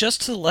one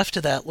just to the left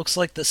of that looks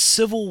like the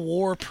Civil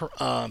War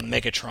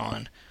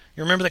Megatron.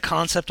 You remember the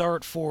concept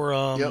art for...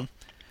 Yep.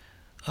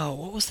 Oh,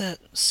 what was that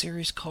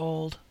series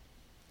called?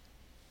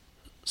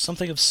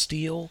 Something of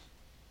Steel?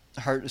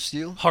 Heart of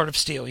Steel? Heart of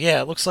Steel,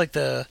 yeah. It looks like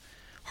the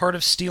Heart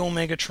of Steel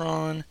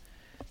Megatron.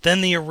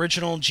 Then the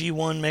original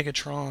G1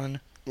 Megatron.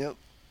 Yep.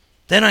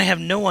 Then I have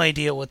no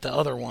idea what the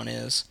other one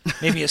is.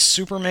 Maybe a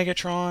Super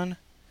Megatron?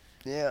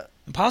 Yeah.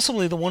 And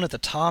possibly the one at the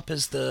top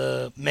is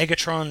the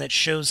Megatron that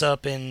shows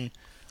up in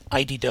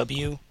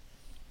IDW.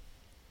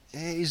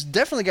 He's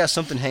definitely got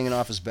something hanging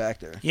off his back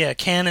there. Yeah,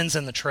 cannons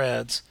and the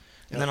treads.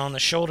 Yep. And then on the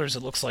shoulders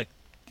it looks like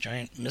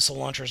giant missile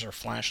launchers or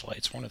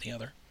flashlights, one or the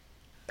other.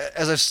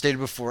 As I've stated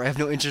before, I have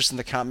no interest in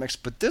the comics,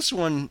 but this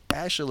one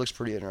actually looks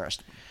pretty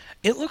interesting.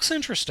 It looks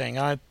interesting.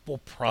 I will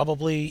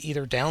probably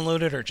either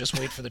download it or just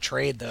wait for the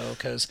trade, though,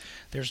 because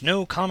there's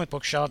no comic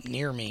book shop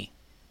near me.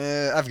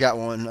 I've got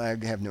one. I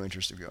have no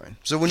interest in going.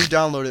 So when you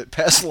download it,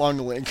 pass along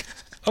the link.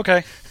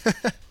 Okay.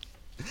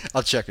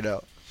 I'll check it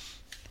out.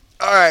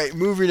 Alright,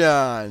 moving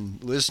on.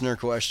 Listener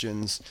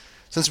questions.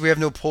 Since we have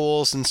no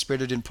poll, since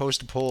Spider didn't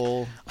post a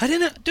poll... I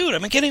didn't... Dude,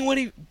 I've been getting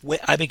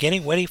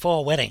ready for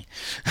a wedding.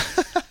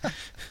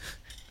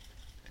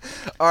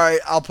 Alright,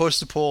 I'll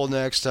post a poll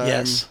next time.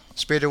 Yes.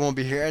 Spider won't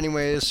be here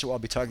anyways, so I'll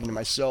be talking to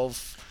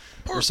myself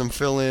or some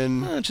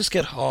fill-in. Just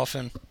get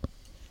Hoffen.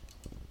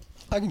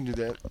 I can do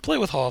that. Play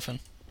with Hoffen.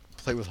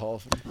 Play with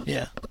Hoffen.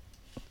 Yeah.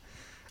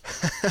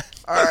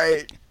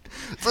 Alright.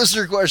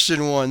 Listener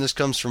question 1. This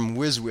comes from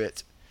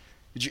Wizwit.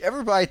 Did you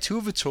ever buy 2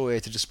 of a toy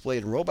to display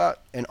in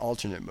robot and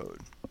alternate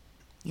mode?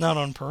 Not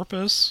on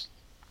purpose.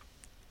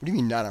 What do you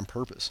mean not on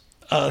purpose?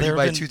 Or you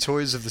buy 2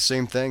 toys of the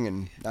same thing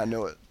and not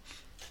know it?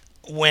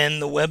 When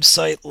the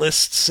website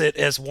lists it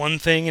as one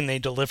thing and they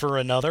deliver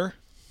another.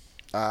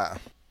 Ah.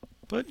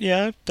 But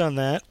yeah, I've done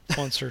that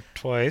once or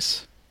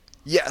twice.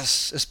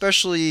 Yes,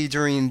 especially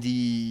during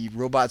the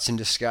Robots in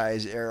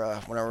Disguise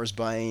era when I was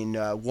buying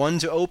 1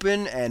 to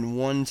open and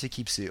 1 to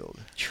keep sealed.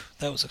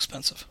 That was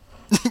expensive.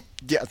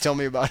 Yeah, tell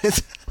me about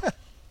it.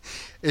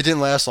 It didn't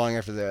last long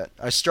after that.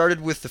 I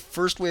started with the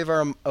first wave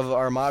of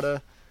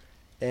Armada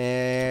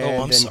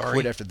and then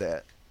quit after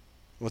that.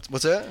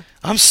 What's that?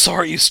 I'm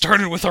sorry you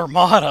started with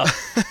Armada.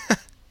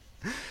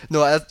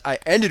 No, I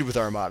ended with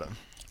Armada.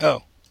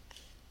 Oh.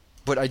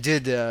 But I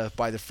did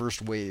buy the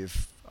first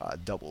wave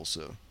double,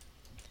 so...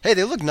 Hey,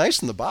 they look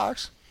nice in the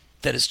box.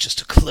 That is just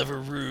a clever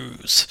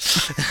ruse.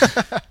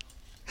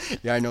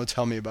 Yeah, I know.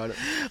 Tell me about it.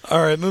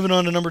 All right, moving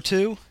on to number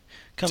 2.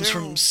 Comes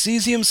from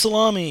Cesium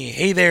Salami.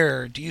 Hey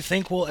there, do you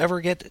think we'll ever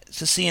get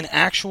to see an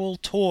actual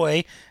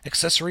toy,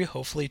 accessory,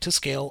 hopefully to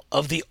scale,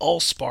 of the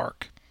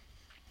Allspark?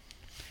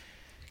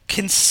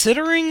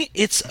 Considering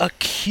it's a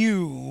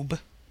cube,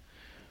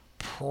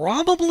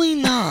 probably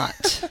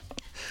not.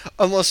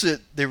 Unless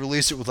they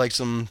release it with like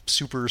some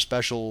super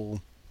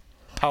special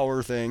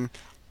power thing.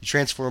 You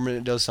transform it,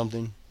 it does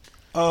something.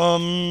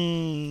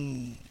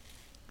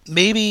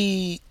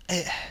 Maybe...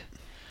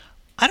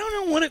 I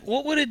don't know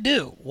what would it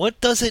do. What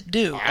does it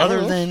do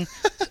other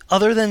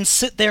than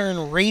sit there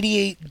and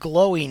radiate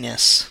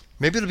glowiness?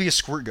 Maybe it'll be a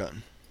squirt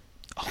gun.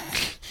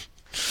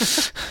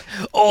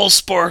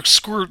 Allspark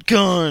squirt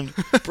gun,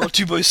 brought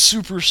to you by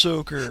Super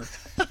Soaker.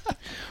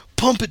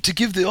 Pump it to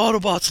give the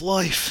Autobots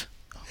life.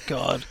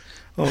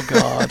 Oh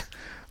God,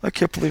 I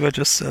can't believe I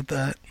just said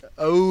that.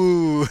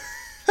 Oh,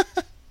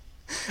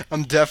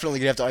 I'm definitely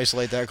gonna have to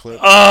isolate that clip.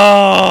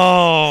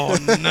 Oh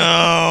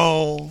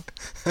no.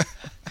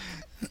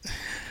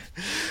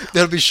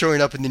 That'll be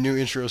showing up in the new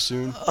intro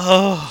soon.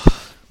 Oh.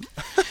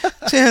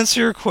 To answer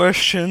your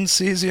question,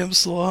 Cesium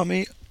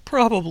Salami,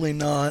 probably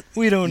not.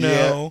 We don't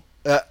know.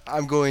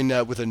 I'm going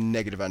with a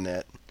negative on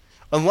that.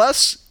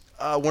 Unless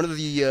one of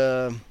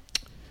the...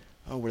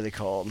 what are they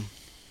called?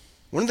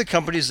 One of the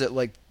companies that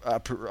like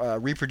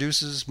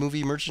reproduces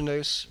movie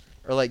merchandise,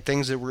 or like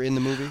things that were in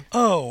the movie.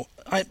 Oh,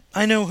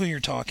 I know who you're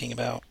talking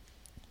about.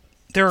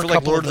 There are for a like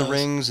couple Lord of of the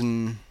those. Rings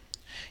and...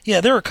 Yeah,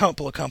 there are a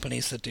couple of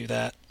companies that do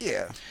that.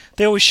 Yeah.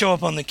 They always show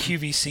up on the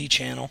QVC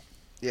channel.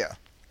 Yeah.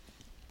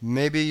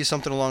 Maybe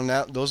something along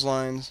those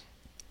lines.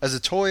 As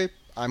a toy,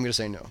 I'm going to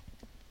say no.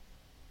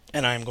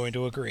 And I'm going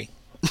to agree.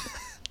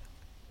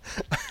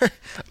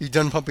 You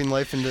done pumping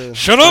life into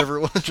Shut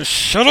whatever up! it was? Just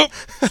shut up!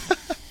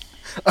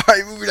 All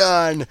right, moving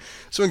on.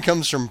 This one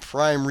comes from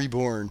Prime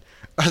Reborn.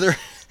 Are there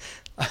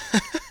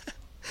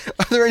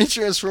any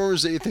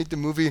Transformers that you think the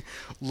movie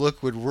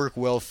look would work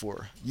well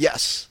for?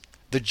 Yes.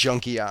 The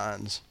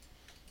Junkions.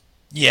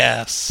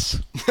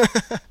 Yes.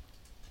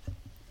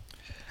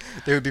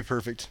 They would be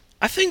perfect.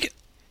 I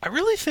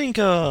really think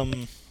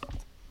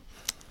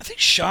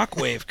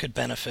Shockwave could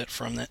benefit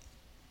from it.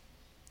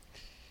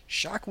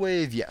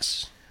 Shockwave,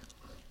 yes.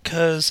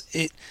 Because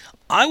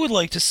I would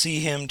like to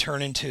see him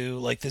turn into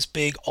like this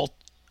big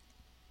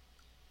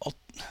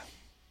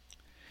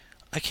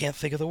I can't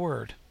think of the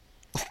word.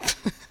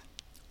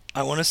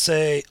 I want to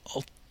say,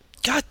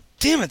 God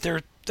damn it,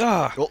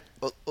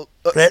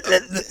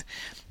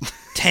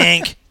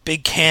 tank,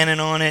 big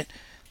cannon on it.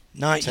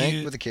 Not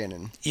tank with a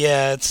cannon.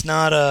 Yeah, it's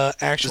not a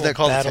actual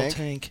battle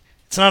tank.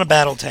 It's not a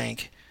battle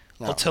tank.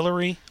 No.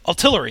 Artillery,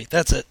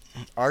 that's it.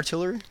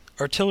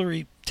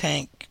 Artillery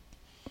tank.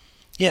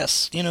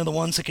 Yes, you know the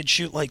ones that could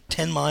shoot like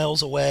 10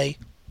 miles away.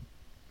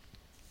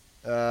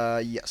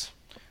 Yes.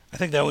 I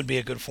think that would be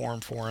a good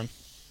form for him.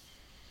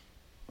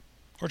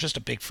 Or just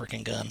a big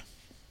freaking gun.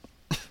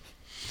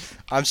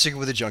 I'm sticking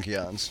with the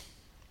Junkions.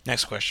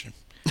 Next question.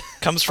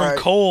 Comes from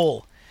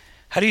Cole.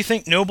 How do you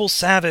think Noble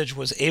Savage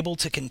was able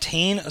to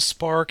contain a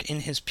spark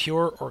in his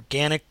pure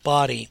organic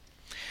body?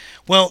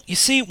 Well, you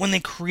see, when they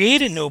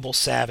created Noble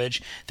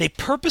Savage, they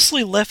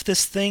purposely left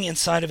this thing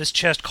inside of his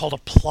chest called a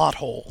plot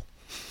hole.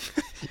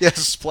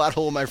 Yes, plot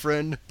hole, my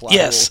friend. Plot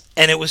yes, hole.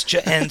 And it was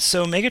and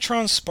so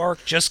Megatron's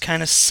spark just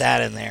kind of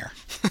sat in there.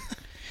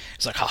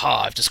 It's like,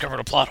 haha, I've discovered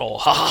a plot hole.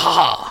 Ha ha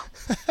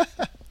ha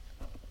ha.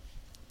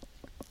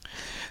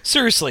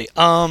 Seriously,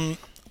 I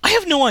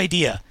have no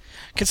idea.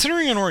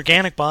 Considering an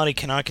organic body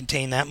cannot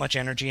contain that much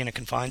energy in a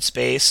confined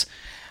space,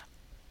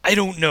 I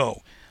don't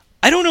know.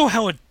 I don't know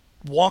how a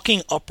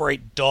walking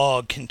upright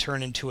dog can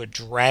turn into a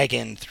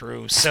dragon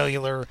through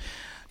cellular...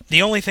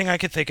 The only thing I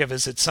could think of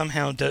is it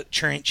somehow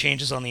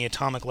changes on the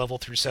atomic level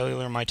through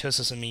cellular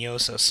mitosis and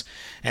meiosis,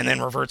 and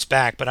then reverts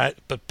back.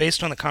 But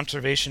based on the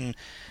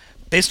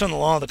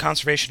law of the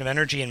conservation of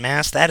energy and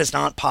mass, that is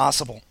not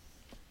possible.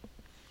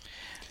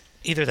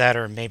 Either that,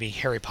 or maybe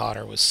Harry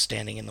Potter was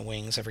standing in the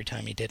wings every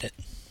time he did it.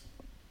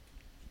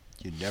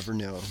 You never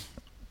know.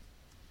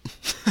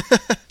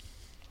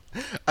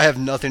 I have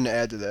nothing to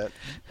add to that.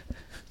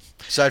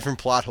 Aside from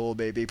plot hole,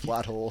 baby,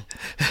 plot hole.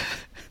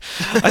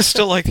 I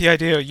still like the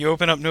idea. You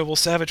open up Noble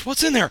Savage.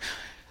 What's in there?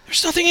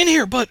 There's nothing in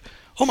here, but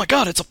oh my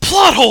god, it's a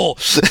plot hole.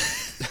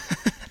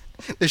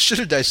 They should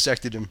have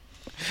dissected him.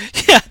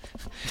 Yeah,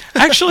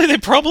 actually,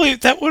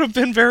 that would have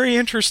been very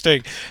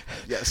interesting.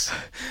 Yes.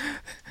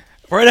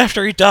 Right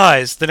after he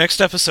dies, the next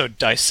episode,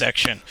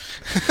 dissection.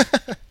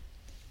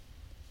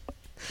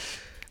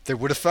 They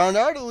would have found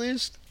out at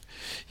least.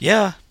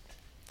 Yeah.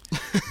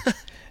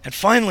 And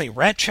finally,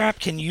 Rat Trap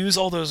can use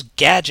all those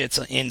gadgets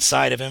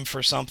inside of him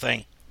for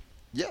something.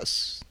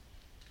 Yes.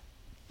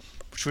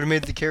 Which would have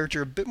made the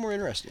character a bit more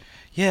interesting.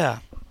 Yeah,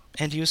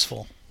 and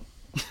useful.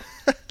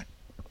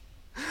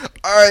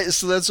 Alright,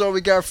 so that's all we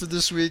got for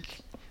this week.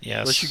 Yes.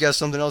 Unless you got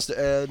something else to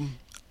add.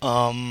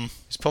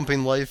 He's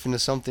pumping life into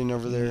something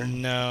over there.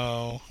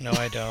 No,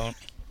 I don't.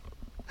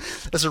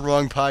 That's a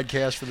wrong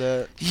podcast for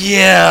that.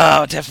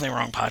 Yeah, definitely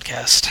wrong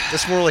podcast.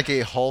 That's more like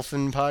a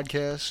Halfin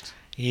podcast.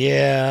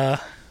 Yeah.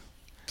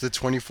 the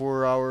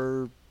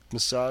 24-hour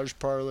massage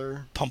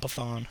parlor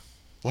Pumpathon.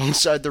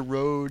 alongside the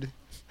road.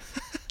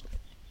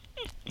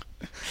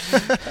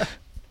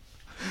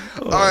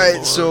 All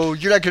right, so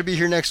you're not going to be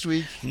here next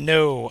week?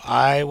 No,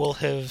 I will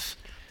have...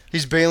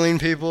 He's bailing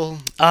people.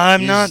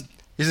 I'm not...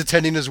 He's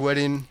attending his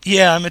wedding.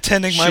 Yeah, I'm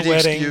attending my Shitty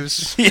wedding.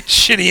 excuse. Yeah,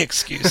 shitty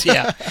excuse,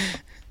 yeah.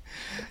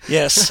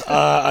 Yes,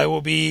 I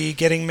will be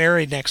getting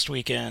married next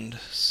weekend,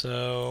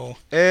 so...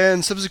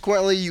 And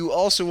subsequently, you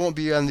also won't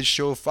be on the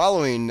show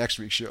following next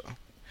week's show.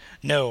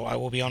 No, I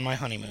will be on my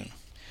honeymoon.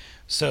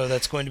 So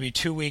that's going to be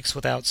 2 weeks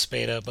without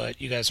Spada,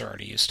 but you guys are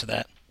already used to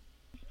that.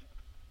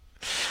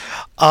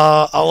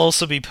 I'll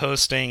also be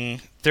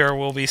posting... There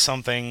will be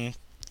something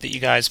that you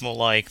guys will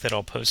like that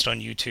I'll post on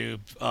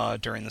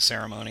YouTube during the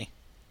ceremony.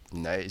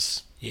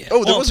 Nice. Yeah.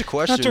 Oh, there was a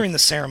question. Not during the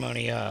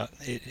ceremony.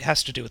 It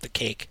has to do with the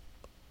cake.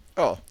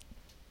 Oh.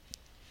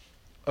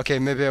 Okay,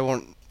 maybe I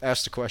won't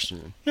ask the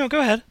question. No,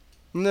 go ahead.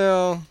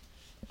 No.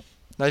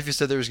 Not if you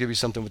said there was going to be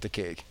something with the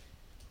cake.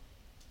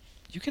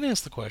 You can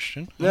ask the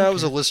question. No, it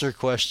was a listener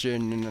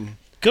question. And then...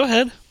 Go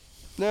ahead.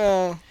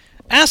 No.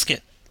 Ask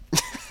it.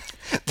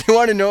 They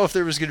want to know if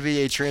there was going to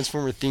be a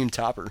Transformer-themed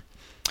topper.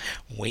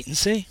 Wait and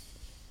see.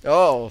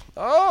 Oh.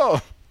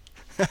 Oh.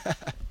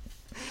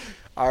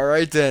 All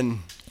right, then.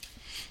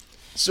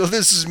 So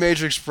this is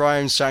Matrix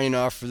Prime signing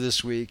off for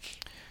this week.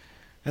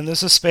 And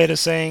this is Spada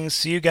saying,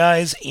 see you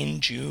guys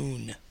in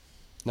June.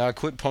 Now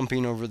quit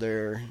pumping over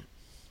there.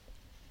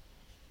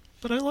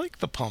 But I like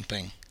the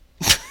pumping.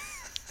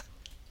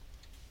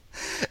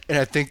 And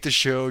I think the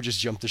show just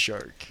jumped the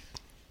shark.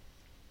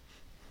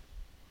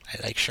 I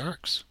like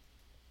sharks.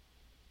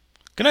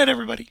 Good night,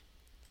 everybody.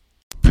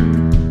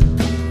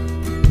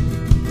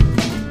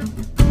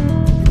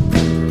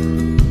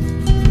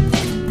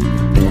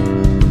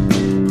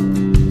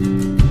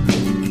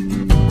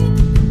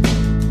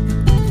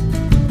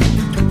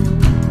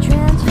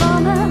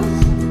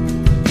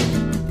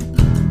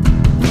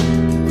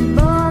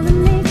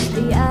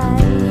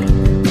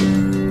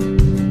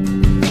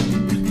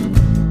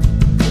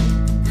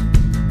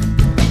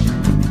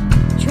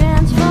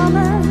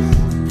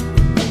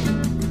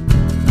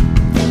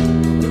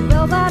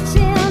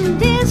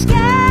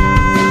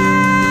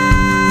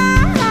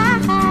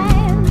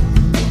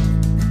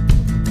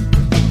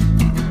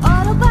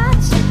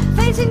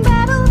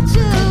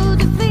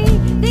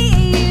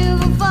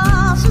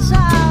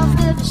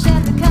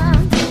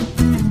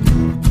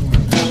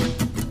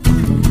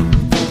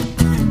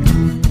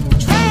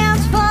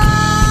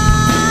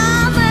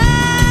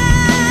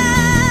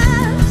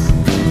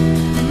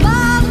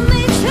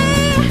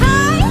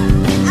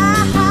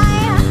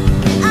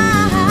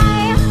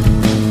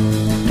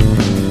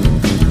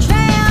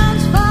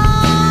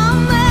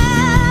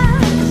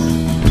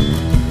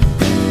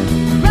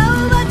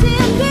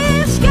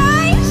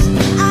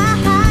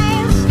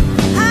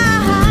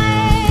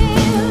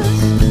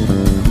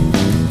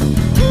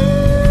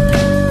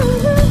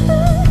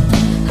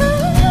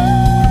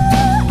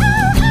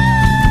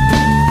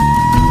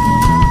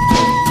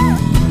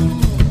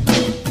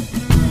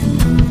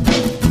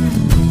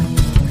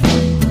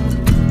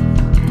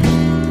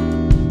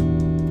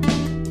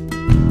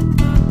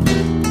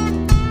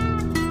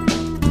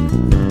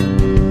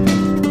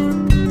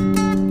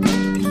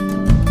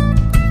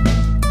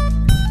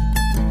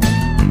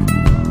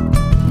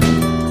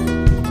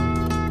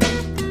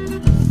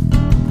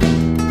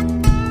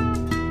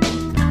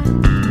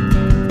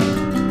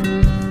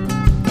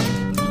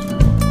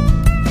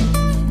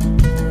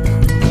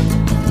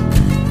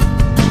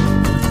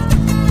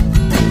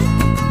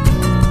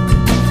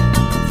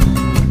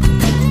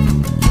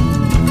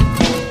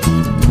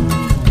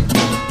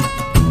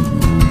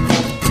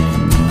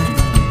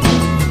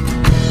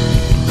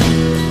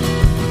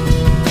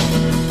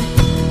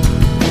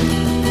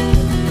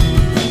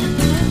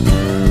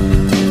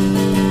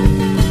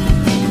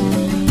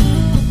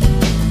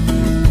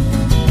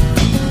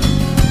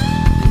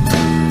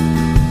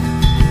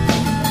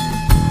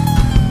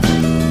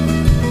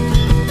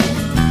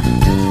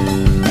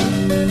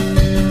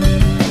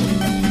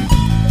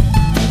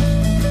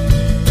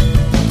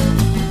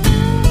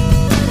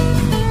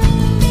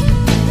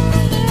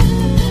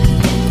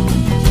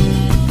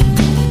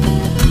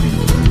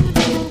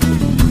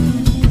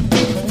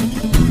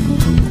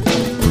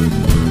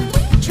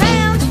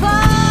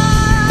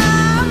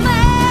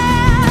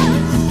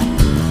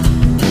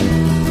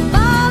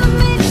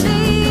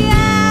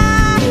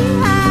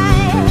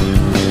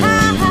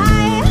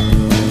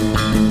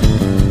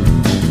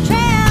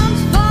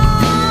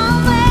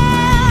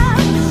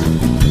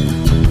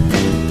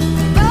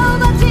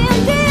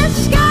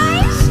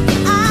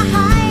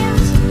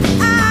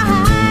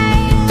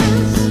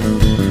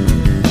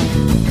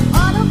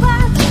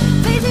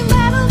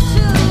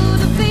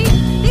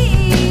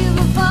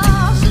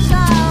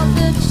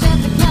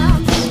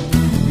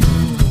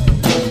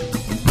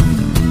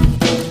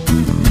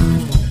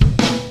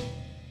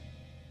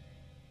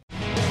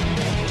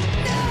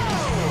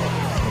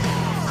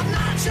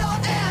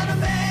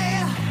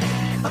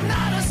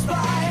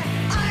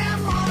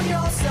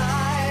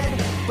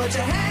 but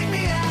you hang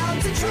me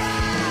out to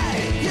dry.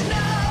 You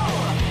know